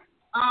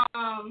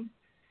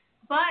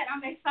 But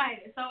I'm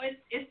excited. So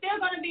it's still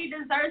going to be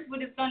desserts,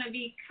 but it's going to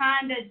be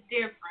kind of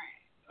different.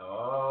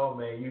 Oh,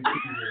 man, you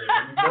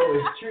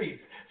it's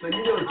treats. So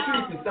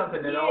treats is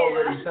something that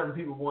already some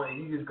people want,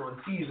 and you're just going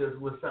to tease us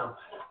with some,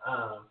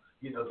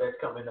 that's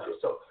coming up.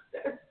 So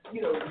that's,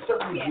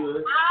 certainly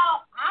good.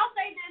 I'll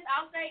say this.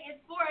 I'll say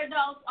it's for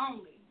adults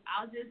only.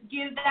 I'll just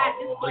give that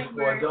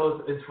disclaimer.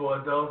 It's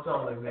for adults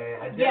only,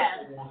 man. I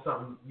definitely want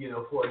something,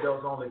 for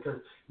adults only,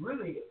 because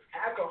really,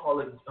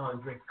 alcoholics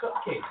drink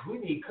cupcakes. We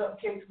need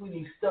cupcakes. We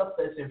need stuff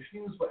that's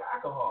infused with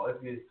alcohol.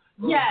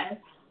 Yes.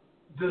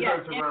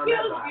 Desserts around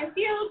that line.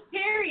 Infused,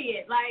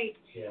 period.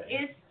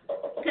 It's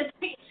because,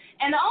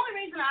 and the only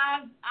reason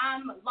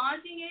I'm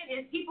launching it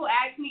is people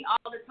ask me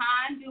all the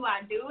time, do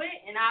I do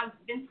it? And I've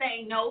been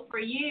saying no for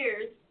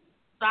years.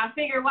 So I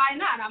figure, why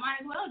not? I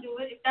might as well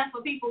do it if that's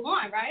what people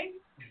want, right?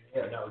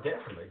 Yeah, no,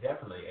 definitely.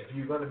 If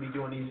you're going to be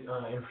doing these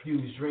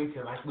infused drinks,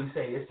 and like we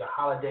say, it's the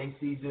holiday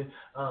season.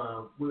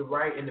 We're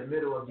right in the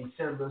middle of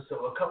December,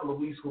 so a couple of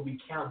weeks will be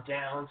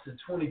countdown to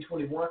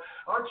 2021.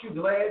 Aren't you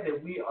glad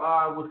that we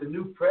are with the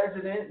new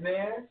president,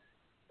 man?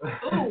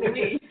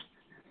 Ooh,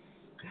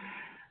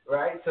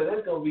 right? So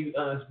that's going to be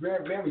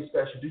very, very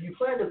special. Do you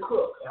plan to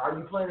cook? Are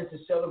you planning to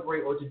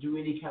celebrate or to do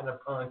any kind of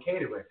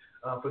catering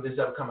for this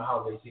upcoming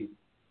holiday season?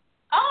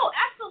 Oh,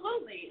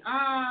 absolutely.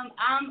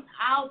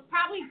 I'll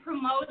probably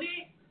promote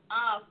it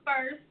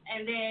first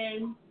and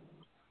then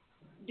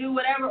do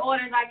whatever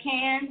orders I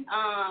can.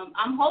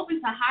 I'm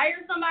hoping to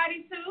hire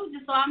somebody too,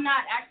 just so I'm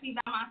not actually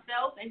by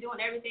myself and doing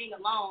everything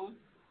alone.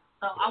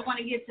 So I want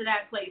to get to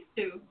that place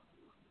too.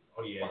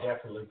 Oh yeah,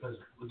 definitely. Because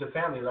with the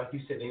family, like you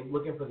said, they're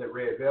looking for the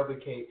red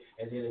velvet cake,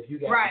 and then if you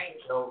got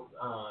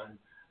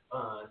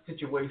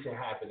situation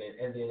happening,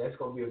 and then that's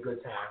gonna be a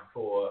good time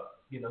for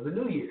the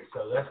New Year.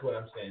 So that's what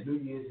I'm saying. New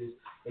Year's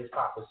is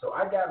popping. So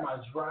I got my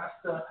dry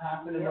stuff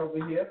happening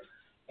over here.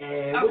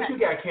 And what you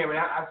got,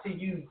 Cameron? I see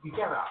you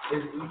kind of,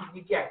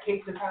 you got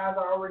cakes and pies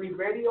already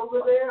ready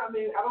over there? I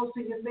mean, I don't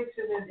see you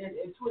mixing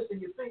and twisting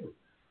your fingers.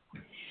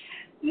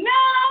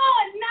 No,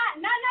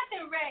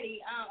 nothing ready.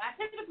 I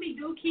typically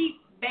do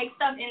keep baked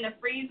stuff in the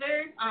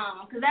freezer,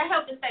 because that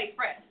helps to stay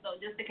fresh. So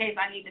just in case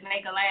I need to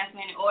make a last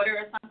minute order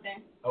or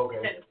something.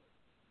 Okay.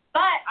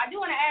 But I do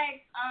want to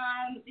ask,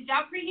 did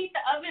y'all preheat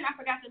the oven? I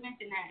forgot to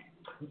mention that.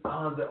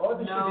 The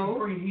oven should be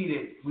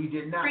preheated. We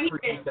did not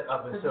preheat the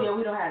oven. So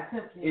we don't have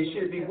temperature. It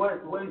should be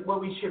what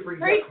we should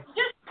preheat.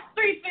 Just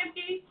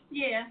 350.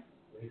 Yeah.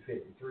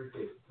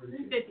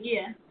 350.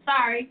 Yeah.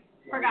 Sorry,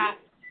 forgot.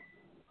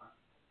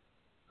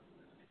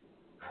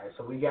 All right,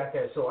 so we got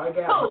that. So I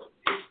got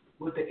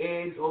with the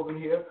eggs over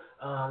here.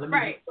 Let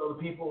me just tell the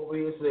people over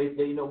here so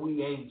they know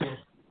we ain't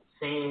just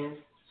saying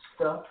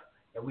stuff,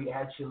 and we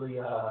actually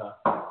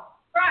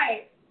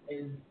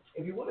And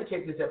if you want to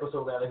check this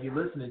episode out, if you're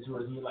listening to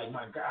us and you're like,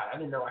 my God, I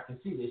didn't know I can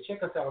see this,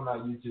 check us out on our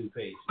YouTube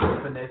page,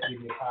 Finesse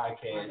Media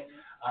Podcast.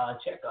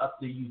 Check up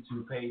the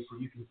YouTube page so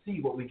you can see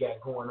what we got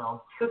going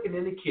on, cooking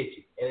in the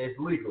kitchen, and it's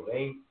legal, it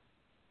ain't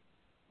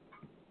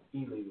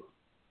illegal.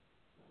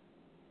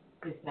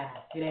 This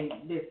side. It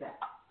ain't this side.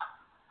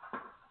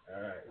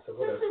 All right. So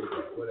what else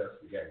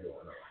we got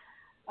going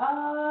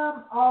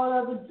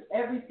on?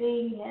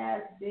 Everything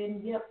has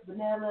been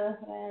vanilla,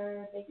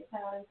 baking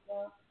powder and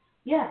stuff.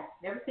 Yeah,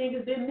 everything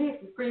has been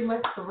mixed. It's pretty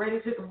much ready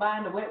to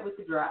combine the wet with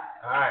the dry.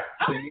 All right.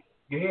 So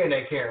you're hearing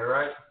that, Karen,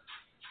 right?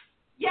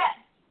 Yes.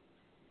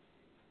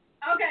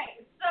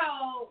 Okay.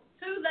 So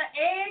to the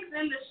eggs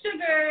and the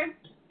sugar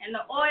and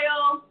the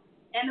oil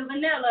and the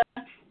vanilla,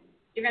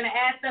 you're gonna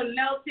add the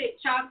melted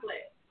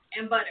chocolate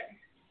and butter.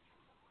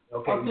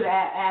 Okay. To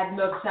add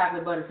milk,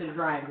 chocolate, butter to the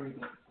dry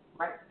ingredients,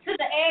 right? To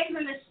the eggs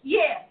and the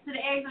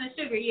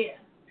sugar, yeah.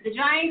 The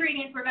dry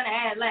ingredients we're gonna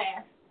add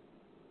last.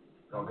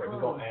 Okay,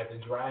 we're gonna add the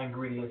dry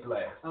ingredients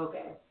last.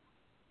 Okay.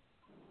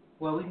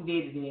 Well, we can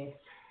get it then.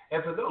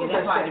 And for those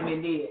that's already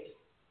been did.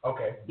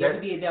 Okay. Yeah,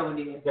 we did that one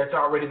then. That's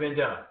already been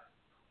done.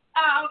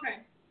 Oh,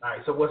 okay. All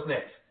right. So what's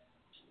next?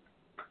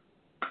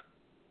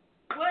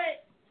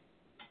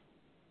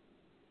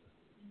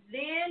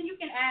 Then you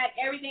can add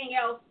everything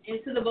else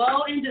into the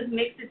bowl and just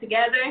mix it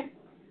together.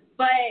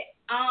 But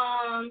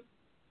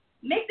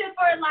mix it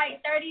for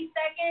like 30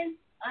 seconds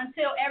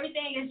until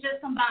everything is just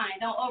combined.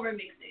 Don't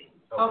overmix it.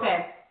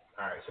 Okay.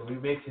 All right, so we're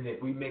mixing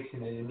it.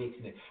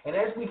 And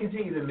as we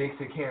continue to mix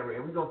it,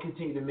 Cameron, we're going to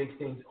continue to mix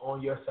things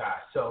on your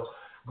side. So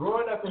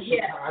growing up in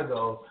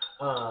Chicago,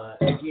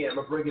 again, I'm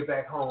going to bring it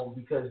back home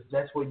because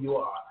that's where you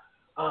are.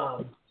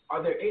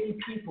 Are there any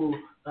people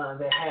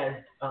that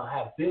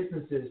have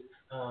businesses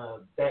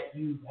that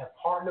you have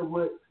partnered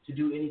with to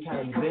do any kind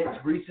of events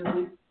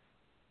recently?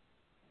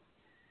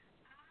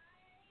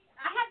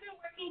 I have been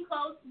working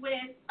close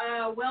with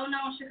a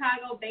well-known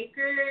Chicago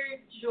baker,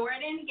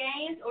 Jordan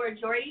Gaines, or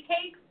Jordy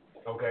Cakes.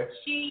 Okay.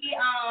 She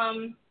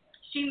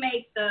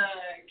makes the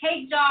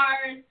cake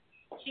jars.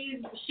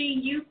 She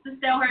used to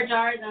sell her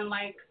jars in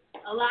like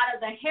a lot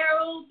of the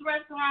Harold's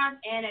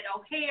restaurants and at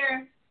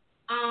O'Hare.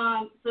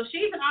 So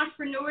she's an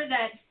entrepreneur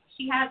that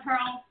she has her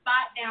own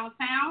spot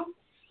downtown,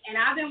 and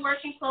I've been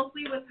working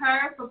closely with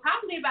her for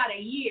probably about a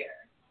year.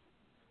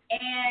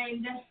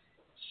 And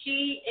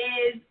she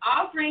is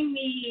offering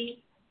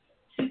me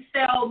to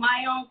sell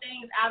my own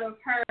things out of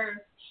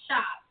her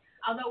shop,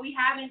 although we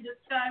haven't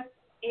discussed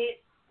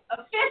it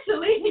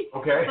officially.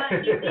 Okay. But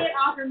she did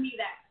offer me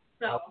that.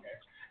 So. Okay.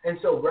 And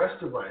so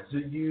restaurants, do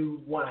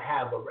you want to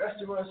have a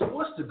restaurant? So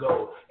what's the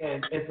goal?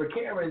 And for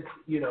Karen's,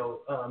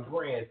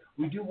 brand,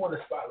 we do want to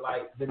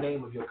spotlight the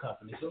name of your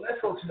company. So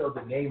let folks know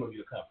the name of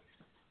your company.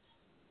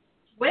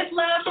 With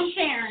Love from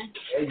Karen.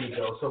 There you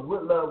go. So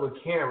with Love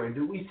with Karen,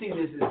 do we see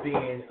this as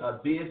being a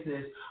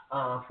business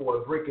for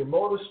a brick and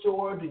mortar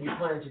store? Do you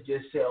plan to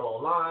just sell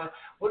online?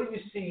 What do you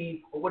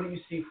see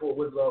for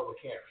With Love with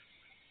Karen?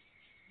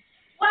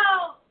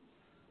 Well,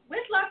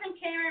 With Love from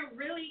Karen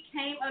really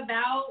came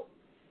about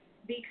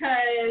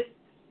because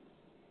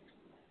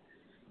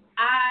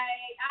I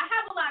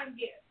have a lot of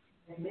gifts.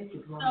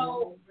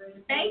 So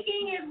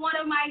baking is one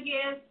of my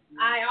gifts.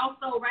 I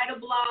also write a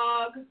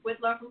blog with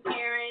Love from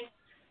Karen.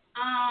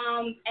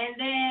 And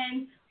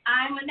then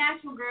I'm a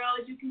natural girl,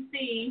 as you can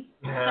see.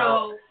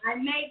 So I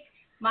make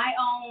my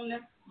own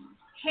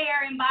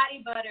hair and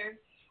body butter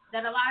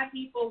that a lot of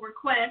people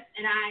request,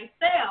 and I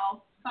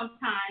sell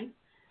sometimes.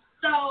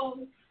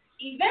 So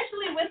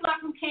eventually With Love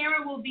from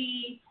Karen will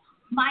be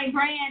my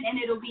brand,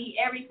 and it'll be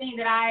everything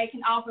that I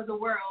can offer the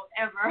world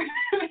ever.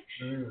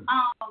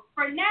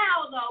 For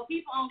now, though,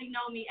 people only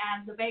know me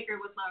as the baker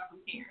with Love from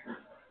Karen.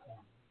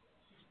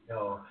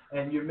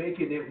 And you're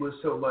making it with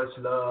so much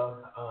love.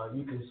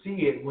 You can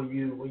see it when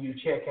you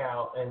check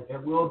out,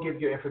 and we'll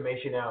give your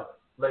information out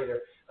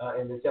later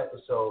in this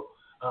episode,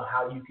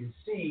 how you can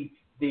see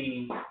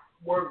the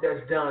work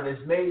that's done is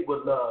made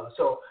with love.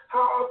 So how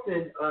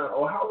often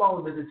or how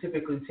long does it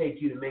typically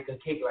take you to make a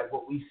cake like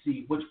what we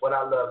see, which what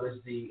I love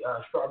is the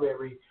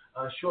strawberry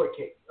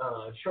shortcake.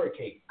 Oh,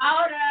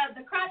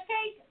 the crunch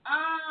cake?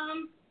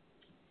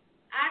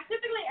 I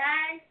typically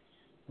ask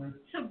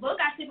to book.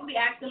 I typically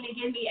ask them to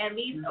give me at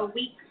least a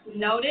week's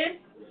notice.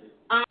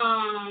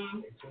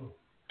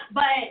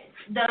 But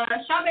the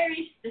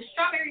strawberry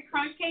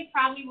crunch cake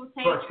probably will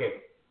take. Crunch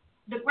cake.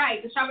 The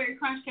strawberry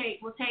crunch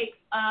cake will take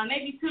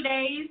maybe 2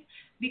 days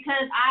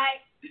because I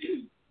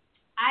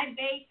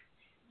bake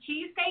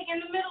cheesecake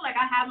in the middle. Like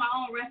I have my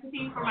own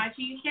recipe for my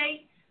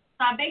cheesecake.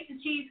 So I bake the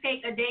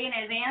cheesecake a day in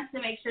advance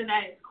to make sure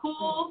that it's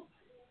cool,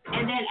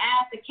 and then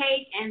add the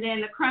cake and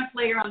then the crunch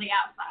layer on the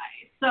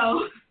outside.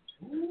 So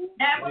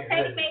that will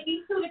take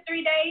maybe 2 to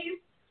 3 days.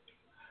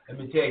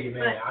 Let me tell you,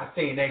 man, I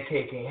seen that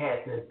cake and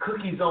had the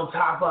cookies on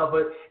top of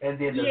it, and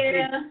then the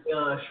big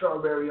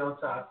strawberry on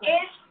top.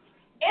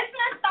 It's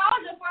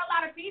nostalgia for a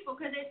lot of people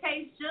because it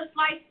tastes just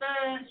like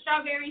the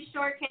strawberry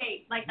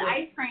shortcake, like the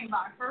ice cream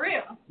bar, for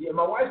real. Yeah,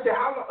 my wife said,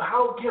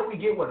 how can we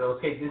get one of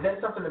those cakes? Is that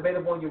something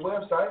available on your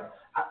website?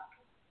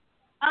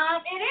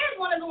 It is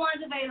one of the ones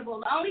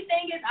available. The only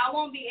thing is I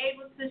won't be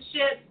able to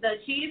ship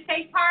the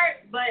cheesecake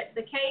part, but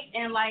the cake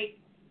and like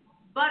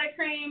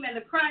buttercream and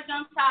the crunch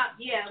on top,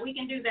 yeah, we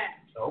can do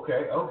that.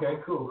 Okay,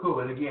 cool.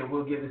 And again,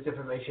 we'll get this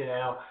information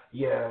out.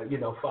 Yeah,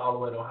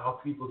 follow it on how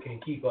people can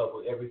keep up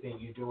with everything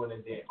you're doing,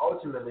 and then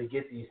ultimately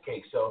get these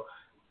cakes. So,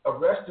 a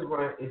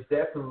restaurant is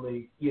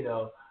definitely,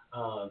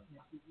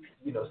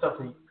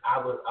 something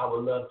I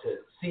would love to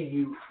see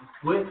you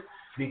with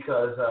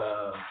because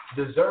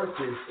desserts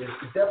is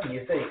definitely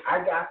a thing.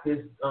 I got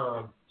this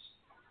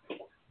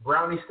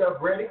brownie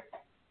stuff ready.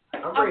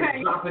 I'm ready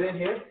to drop it in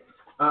here.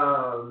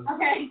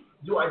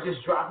 Do I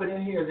just drop it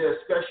in here? Is there a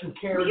special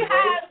carrot?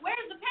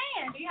 Where's the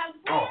pan? Do you have the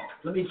pan? Oh,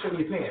 let me show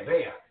you the pan.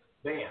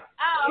 Bam.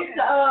 Oh,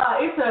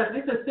 okay.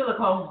 It's a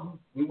silicone.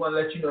 We want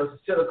to let you know it's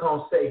a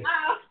silicone safe.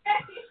 Oh,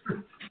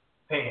 okay.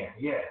 Pan,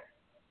 yeah.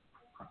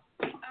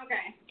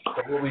 Okay.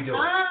 So what we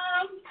doing?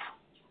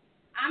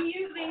 I'm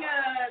using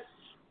a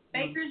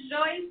Baker's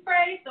Joy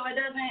spray so it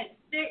doesn't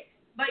stick,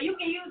 but you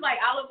can use like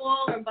olive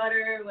oil or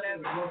butter or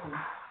whatever.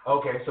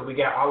 Okay, so we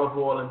got olive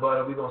oil and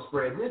butter. We're going to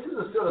spray it. This is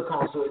a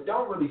silicone, so it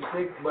don't really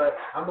stick, but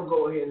I'm going to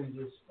go ahead and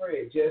just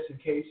spray it just in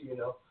case,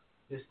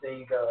 this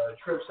thing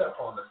trips up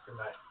on us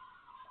tonight.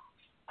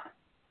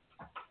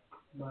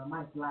 Well, it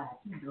might slide.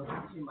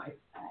 She might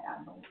slide.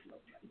 I don't know.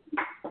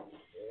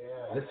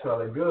 Yeah, this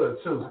smelling good,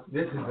 too.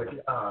 This is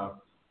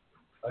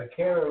a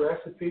carrot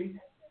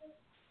recipe.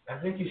 I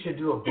think you should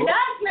do a book. It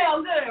does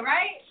smell good,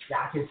 right?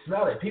 I can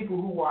smell it. People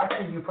who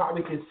watching, you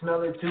probably can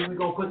smell it too. We're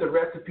going to put the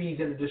recipes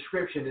in the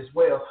description as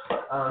well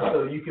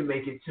so you can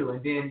make it too.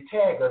 And then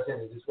tag us in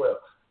it as well.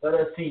 Let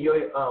us see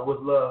your With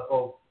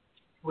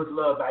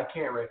Love by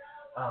Karen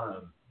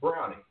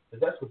brownie.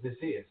 Because that's what this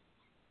is.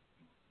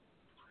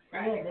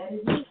 Right. Yeah, that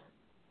is it.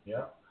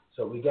 Yeah.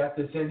 So we got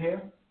this in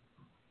here.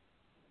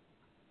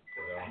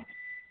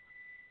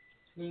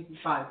 Yeah.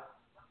 5.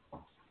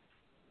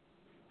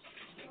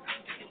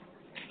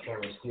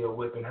 Karen's still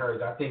whipping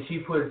hers. I think she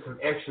put some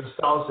extra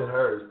sauce in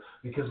hers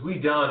because we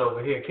done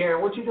over here.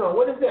 Karen, what you doing?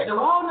 What is that? The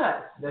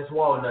walnuts. That's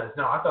walnuts.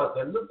 No, I thought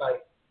that looked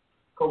like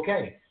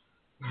cocaine.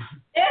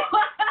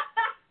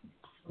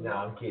 No,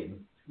 I'm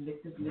kidding.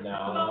 No,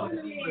 I'm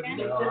okay.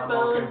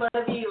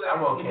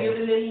 I'm okay.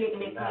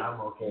 I'm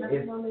okay.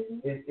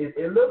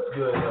 It looks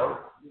good though.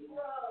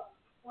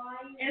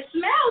 It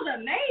smells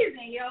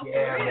amazing, yo.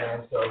 Yeah,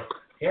 man. So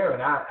Karen,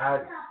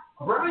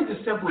 brownies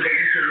are simple that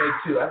you can make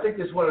too. I think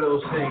it's one of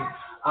those things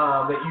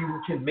that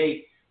you can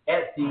make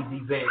at these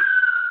events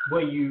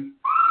when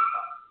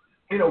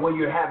when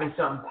you're having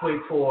something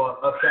quick for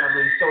a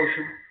family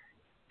social.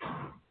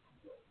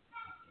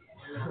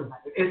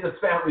 It's a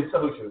family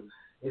social.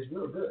 It's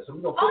real good. So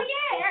we're gonna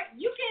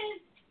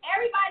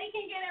everybody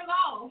can get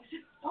involved.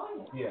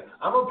 Yeah,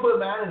 I'm gonna put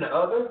mine in the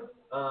oven.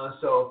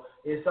 So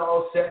it's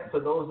all set for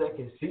those that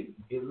can see.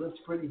 It looks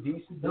pretty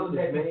decent. This is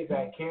made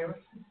by Karen.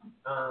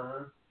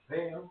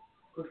 Bam.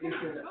 Put this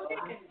in the oven.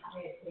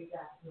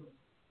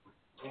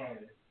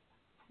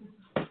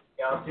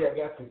 Y'all see, I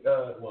got the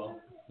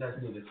that's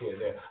neither here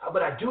there.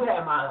 But I do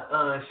have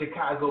my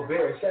Chicago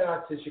Bears. Shout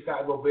out to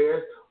Chicago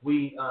Bears.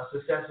 We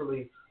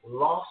successfully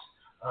lost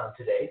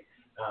today,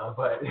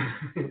 but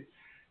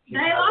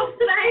they lost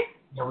today.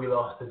 Yeah, we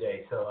lost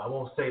today. So I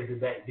won't say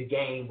the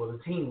game or the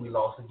team we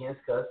lost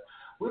against because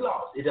we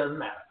lost. It doesn't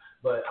matter.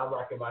 But I'm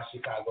rocking my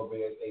Chicago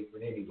Bears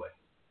apron anyway.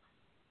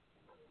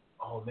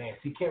 Oh man,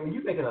 see Karen,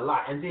 you're making a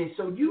lot, and then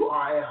so you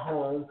are at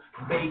home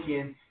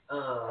making.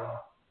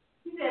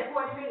 You said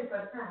 40 minutes for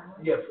the time.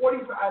 Right? Yeah,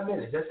 45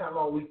 minutes. That's how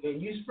long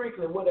and you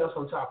sprinkling what else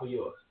on top of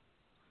yours?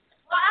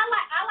 Well,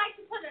 I like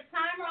to put a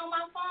timer on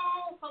my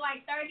phone for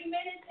like 30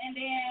 minutes and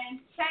then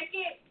check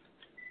it.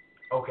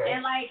 Okay.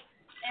 And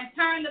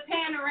turn the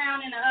pan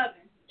around in the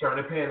oven. Turn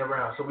the pan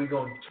around. So we're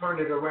gonna turn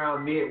it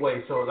around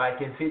midway. So like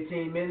in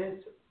 15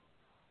 minutes.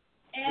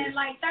 And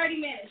like 30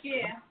 minutes,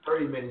 yeah.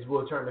 30 minutes,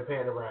 we'll turn the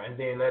pan around and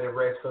then let it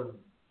rest for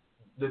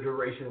the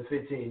duration of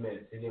 15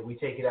 minutes, and then we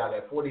take it out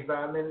at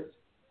 45 minutes?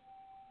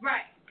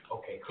 Right.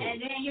 Okay, cool.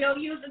 And then you'll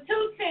use a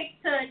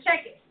toothpick to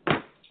check it.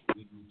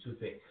 You use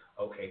toothpick.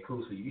 Okay,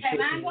 cool. So you Okay, should.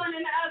 mine going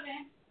in the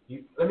oven.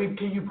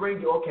 Can you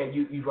bring you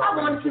I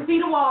wanted to see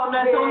the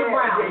walnuts on the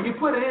ground. Yeah, you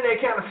put it in there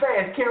kind of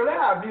fast. Karen, let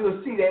our viewers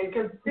see that,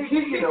 because,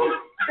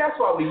 that's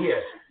why we're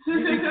here.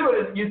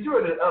 You threw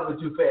it in the oven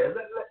too fast.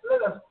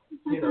 Let us,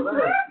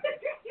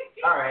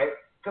 All right,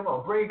 come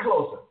on, bring it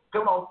closer.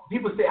 Come on.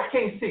 People say, I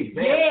can't see.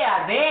 Man.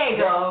 Yeah, there you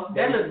go.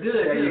 That looks good,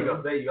 There too. you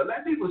go. There you go.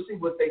 Let people see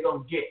what they're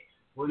going to get.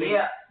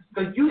 Yeah.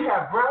 Because you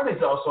have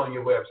brownies also on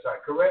your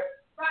website, correct?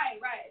 Right.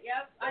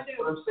 Yep, I do. That's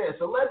what I'm saying.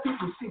 So let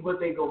people see what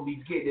they're going to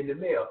be getting in the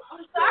mail.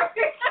 I'm sorry.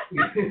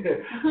 Let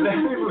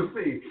people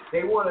see.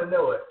 They want to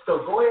know it. So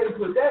go ahead and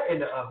put that in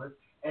the oven,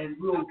 and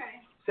we'll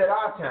set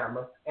our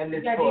timer, and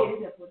it's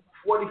for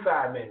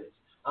 45 minutes.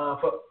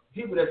 For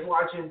people that's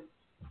watching,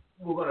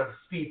 we're going to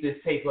speed this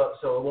tape up,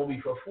 so it won't be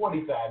for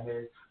 45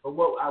 minutes. But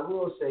what I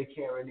will say,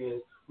 Karen,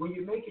 is when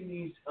you're making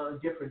these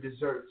different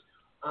desserts,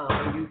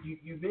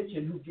 you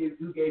mentioned who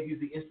gave you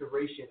the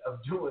inspiration of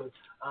doing,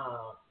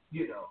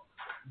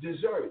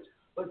 desserts.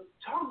 But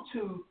talk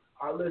to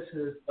our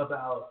listeners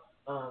about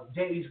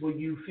days when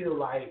you feel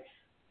like,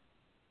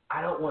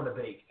 I don't want to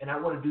bake and I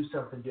want to do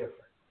something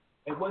different.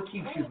 And what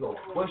keeps you going?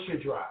 What's your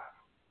drive?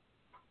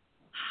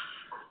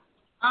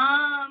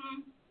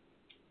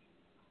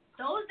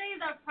 Those days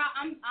are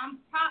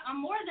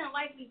I'm more than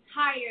likely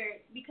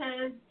tired,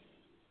 because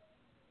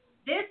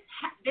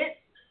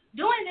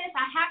doing this,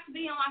 I have to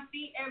be on my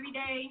feet every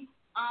day.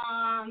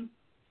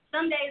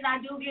 Some days I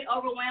do get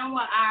overwhelmed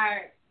where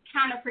I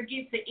kind of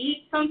forget to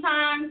eat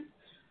sometimes.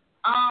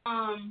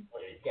 You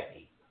gotta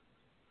eat.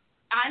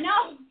 I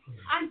know.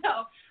 I'm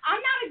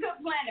not a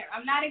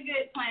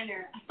good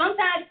planner.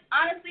 Sometimes,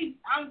 honestly,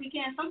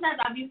 Ken, sometimes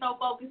I'll be so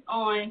focused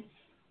on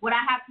what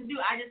I have to do,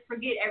 I just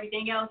forget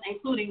everything else,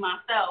 including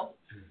myself.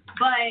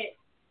 But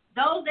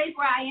those days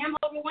where I am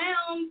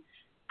overwhelmed,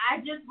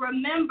 I just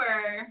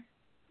remember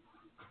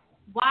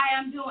why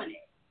I'm doing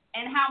it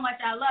and how much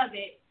I love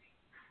it.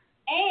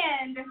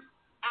 And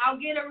I'll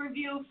get a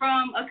review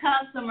from a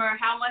customer,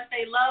 how much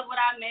they love what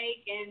I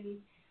make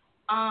and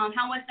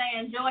how much they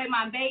enjoy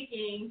my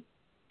baking.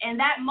 And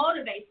that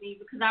motivates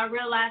me, because I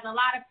realize a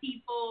lot of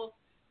people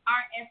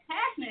aren't as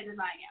passionate as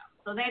I am.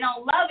 So they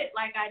don't love it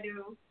like I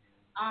do.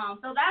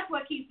 So that's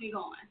what keeps me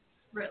going,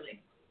 really.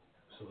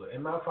 Absolutely.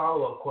 And my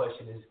follow-up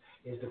question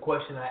is the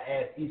question I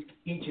ask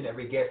each and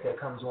every guest that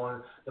comes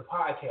on the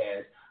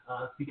podcast,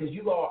 because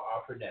you all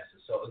are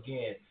finessers. So,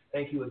 again,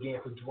 thank you again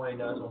for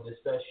joining us on this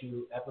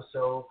special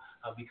episode,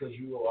 because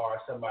you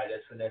are somebody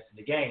that's finessing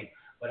the game.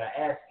 But I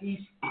ask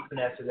each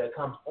finesser that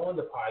comes on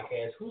the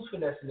podcast, who's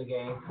finessing the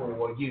game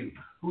for you?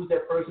 Who's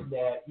that person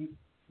that you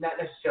not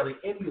necessarily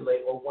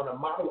emulate or want to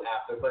model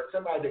after, but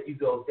somebody that you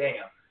go,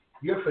 damn,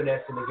 you're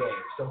finessing the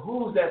game. So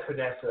who's that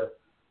finesser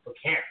for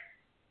Karen?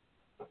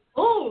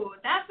 Ooh,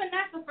 that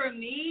finesser for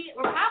me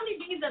would probably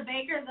be the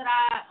baker that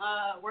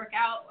I work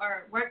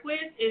with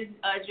is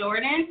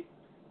Jordan.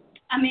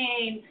 I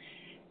mean,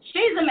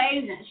 she's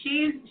amazing.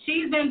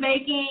 She's been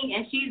baking,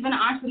 and she's been an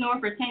entrepreneur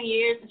for 10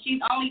 years. And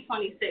she's only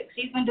 26.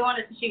 She's been doing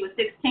it since she was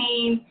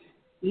 16.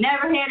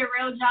 Never had a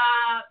real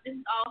job. This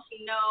is all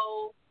she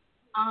knows.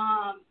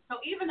 So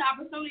even the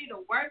opportunity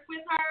to work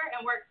with her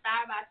and work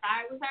side by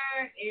side with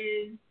her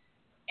is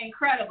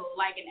incredible,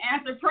 like an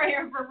answered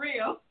prayer for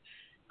real.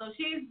 So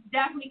she's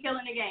definitely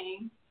killing the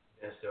game.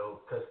 Yeah,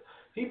 so because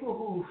people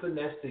who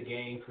finesse the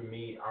game for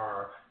me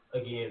are,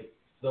 again,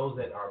 those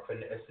that are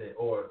finessing,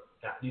 or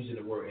not using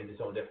the word in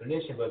its own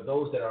definition, but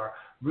those that are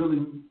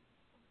really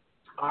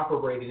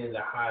operating in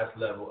the highest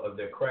level of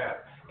their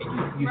craft.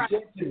 And you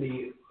said to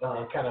me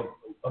kind of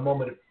a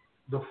moment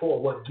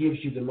before what gives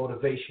you the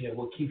motivation and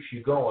what keeps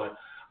you going.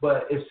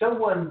 But if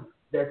someone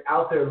that's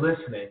out there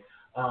listening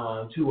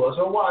to us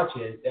or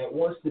watching that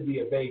wants to be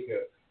a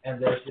baker and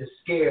that's just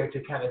scared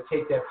to kind of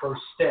take that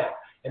first step,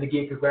 and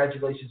again,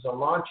 congratulations on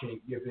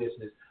launching your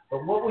business,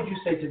 but what would you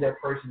say to that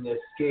person that's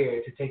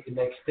scared to take the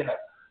next step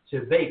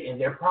to bake? And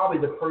they're probably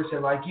the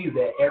person like you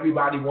that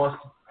everybody wants,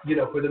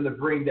 for them to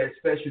bring that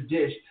special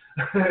dish,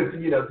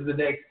 to the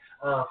next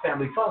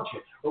family function.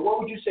 But what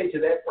would you say to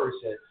that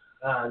person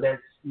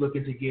that's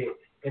looking to get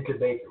into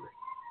bakery?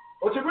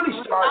 Or to really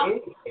start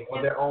anything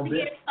on their own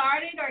business? To get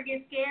started or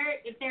get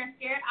scared, if they're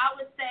scared, I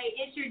would say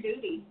it's your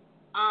duty.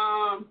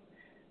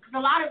 Because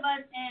a lot of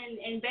us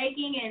in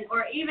baking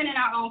or even in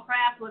our own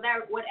craft,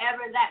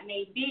 whatever that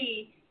may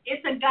be,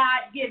 it's a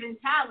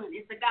God-given talent.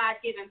 It's a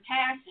God-given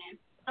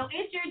passion. So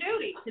it's your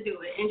duty to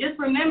do it. And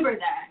just remember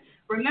that.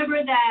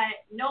 Remember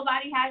that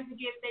nobody has the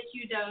gift that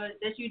you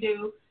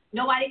do.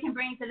 Nobody can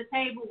bring to the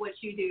table what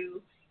you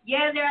do.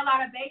 Yeah, there are a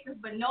lot of bakers,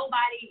 but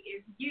nobody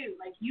is you.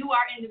 Like, you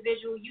are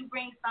individual. You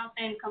bring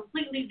something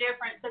completely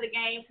different to the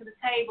game, to the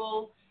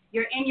table.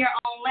 You're in your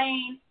own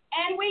lane,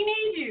 and we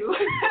need you.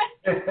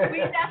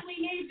 We definitely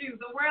need you.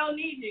 The world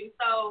needs you.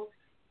 So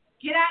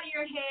get out of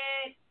your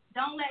head.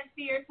 Don't let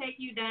fear take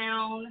you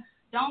down.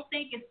 Don't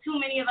think it's too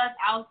many of us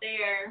out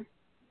there.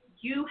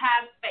 you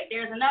have space.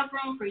 There's enough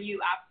room for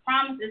you. I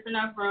promise it's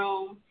enough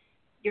room.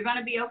 You're going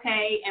to be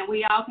okay, and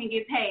we all can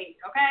get paid,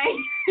 okay?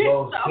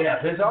 Well, yeah,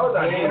 it's all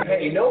about getting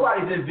paid.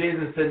 Nobody's in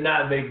business to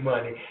not make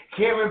money.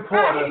 Karen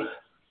Porter,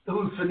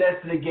 who's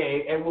finessing the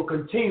game and will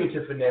continue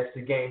to finesse the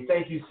game.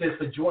 Thank you, sis,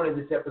 for joining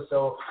this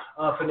episode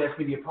of Finesse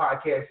Media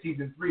Podcast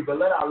Season 3. But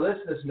let our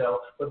listeners know,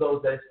 for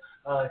those that's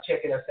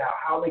checking us out,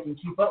 how they can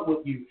keep up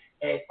with you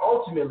and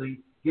ultimately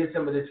get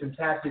some of this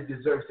fantastic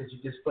desserts that you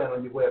display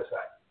on your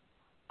website.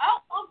 Oh,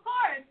 of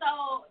course.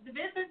 So the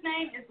business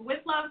name is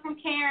With Love from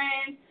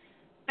Karen.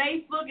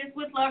 Facebook is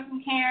With Love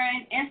from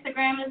Karen.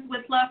 Instagram is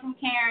With Love from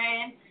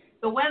Karen.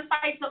 The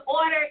website to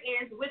order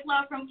is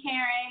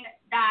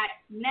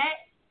withlovefromkaren.net.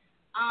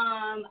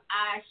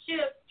 I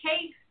ship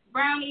cakes,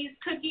 brownies,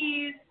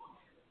 cookies.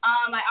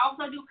 I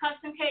also do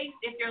custom cakes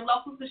if you're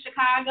local to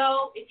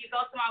Chicago. If you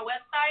go to my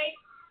website,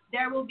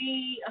 there will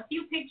be a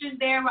few pictures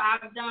there where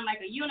I've done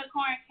like a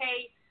unicorn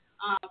cake,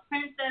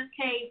 princess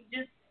cake,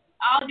 just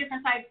all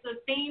different types of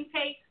theme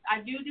cakes.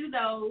 I do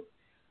those.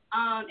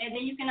 And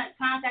then you can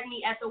contact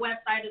me at the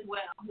website as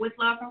well,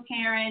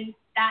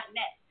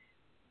 withlovefromkaren.net.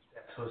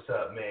 That's what's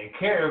up, man.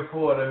 Karen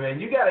Porter, man,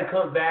 you got to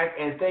come back,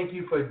 and thank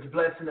you for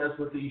blessing us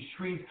with these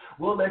treats.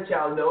 We'll let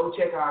y'all know.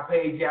 Check our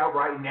page out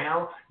right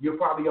now. You're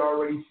probably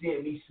already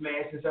seeing me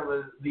smashing some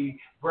of the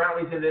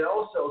brownies, and then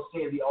also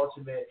seeing the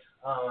ultimate,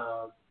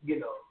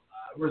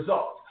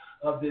 result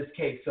of this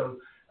cake. So,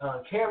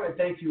 Karen,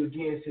 thank you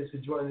again, sis, for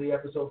joining the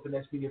episode of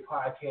Finesse Media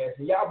Podcast.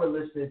 And y'all been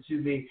listening to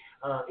me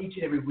each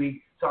and every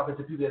week, talking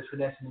to people that's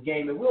finessing the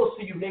game. And we'll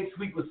see you next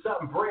week with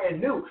something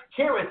brand new.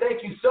 Karen,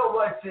 thank you so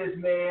much, sis,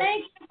 man.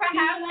 Thank you for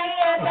having me.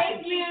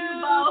 Thank you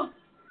both.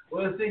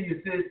 We'll see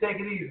you, sis. Take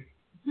it easy.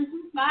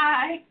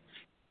 Bye.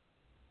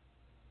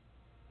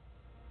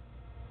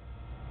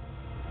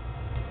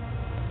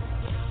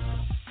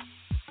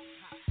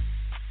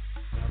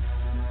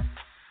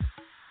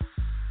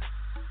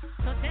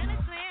 So tell me,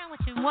 Slim, what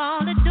you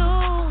wanna do?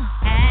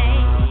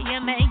 Hey, you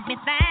make me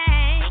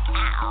think.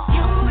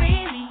 You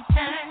really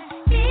turn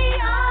me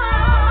on.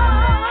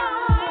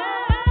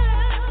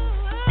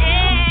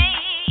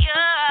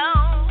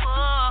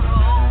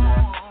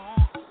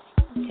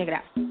 Check it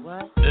out.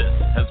 What? This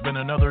has been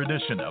another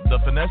edition of the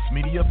Finesse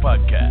Media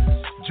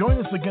Podcast.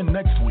 Join us again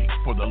next week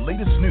for the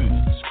latest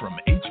news from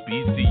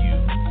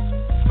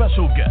HBCU.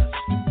 Special guest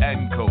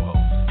and co-host.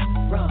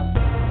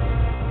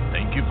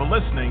 Thank you for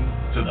listening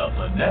to the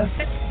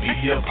Finesse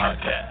Media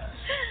Podcast.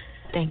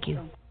 Thank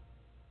you.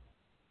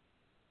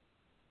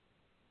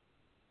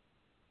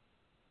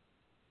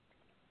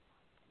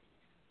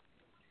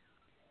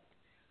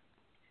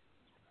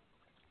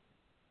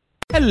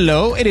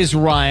 Hello, it is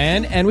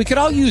Ryan, and we could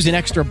all use an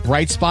extra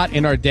bright spot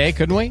in our day,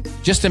 couldn't we?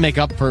 Just to make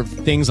up for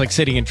things like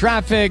sitting in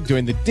traffic,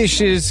 doing the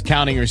dishes,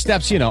 counting your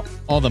steps,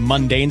 all the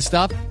mundane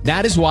stuff.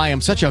 That is why I'm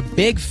such a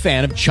big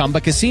fan of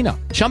Chumba Casino.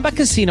 Chumba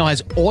Casino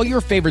has all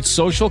your favorite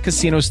social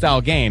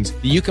casino-style games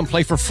that you can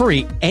play for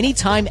free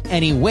anytime,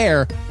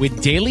 anywhere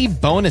with daily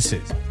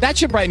bonuses. That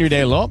should brighten your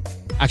day a little.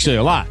 Actually,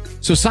 a lot.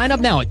 So sign up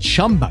now at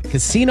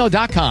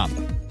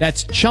ChumbaCasino.com.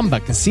 That's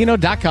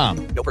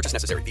ChumbaCasino.com. No purchase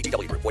necessary.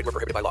 VGW Group. Void where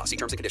prohibited by law. See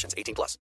terms and conditions. 18+.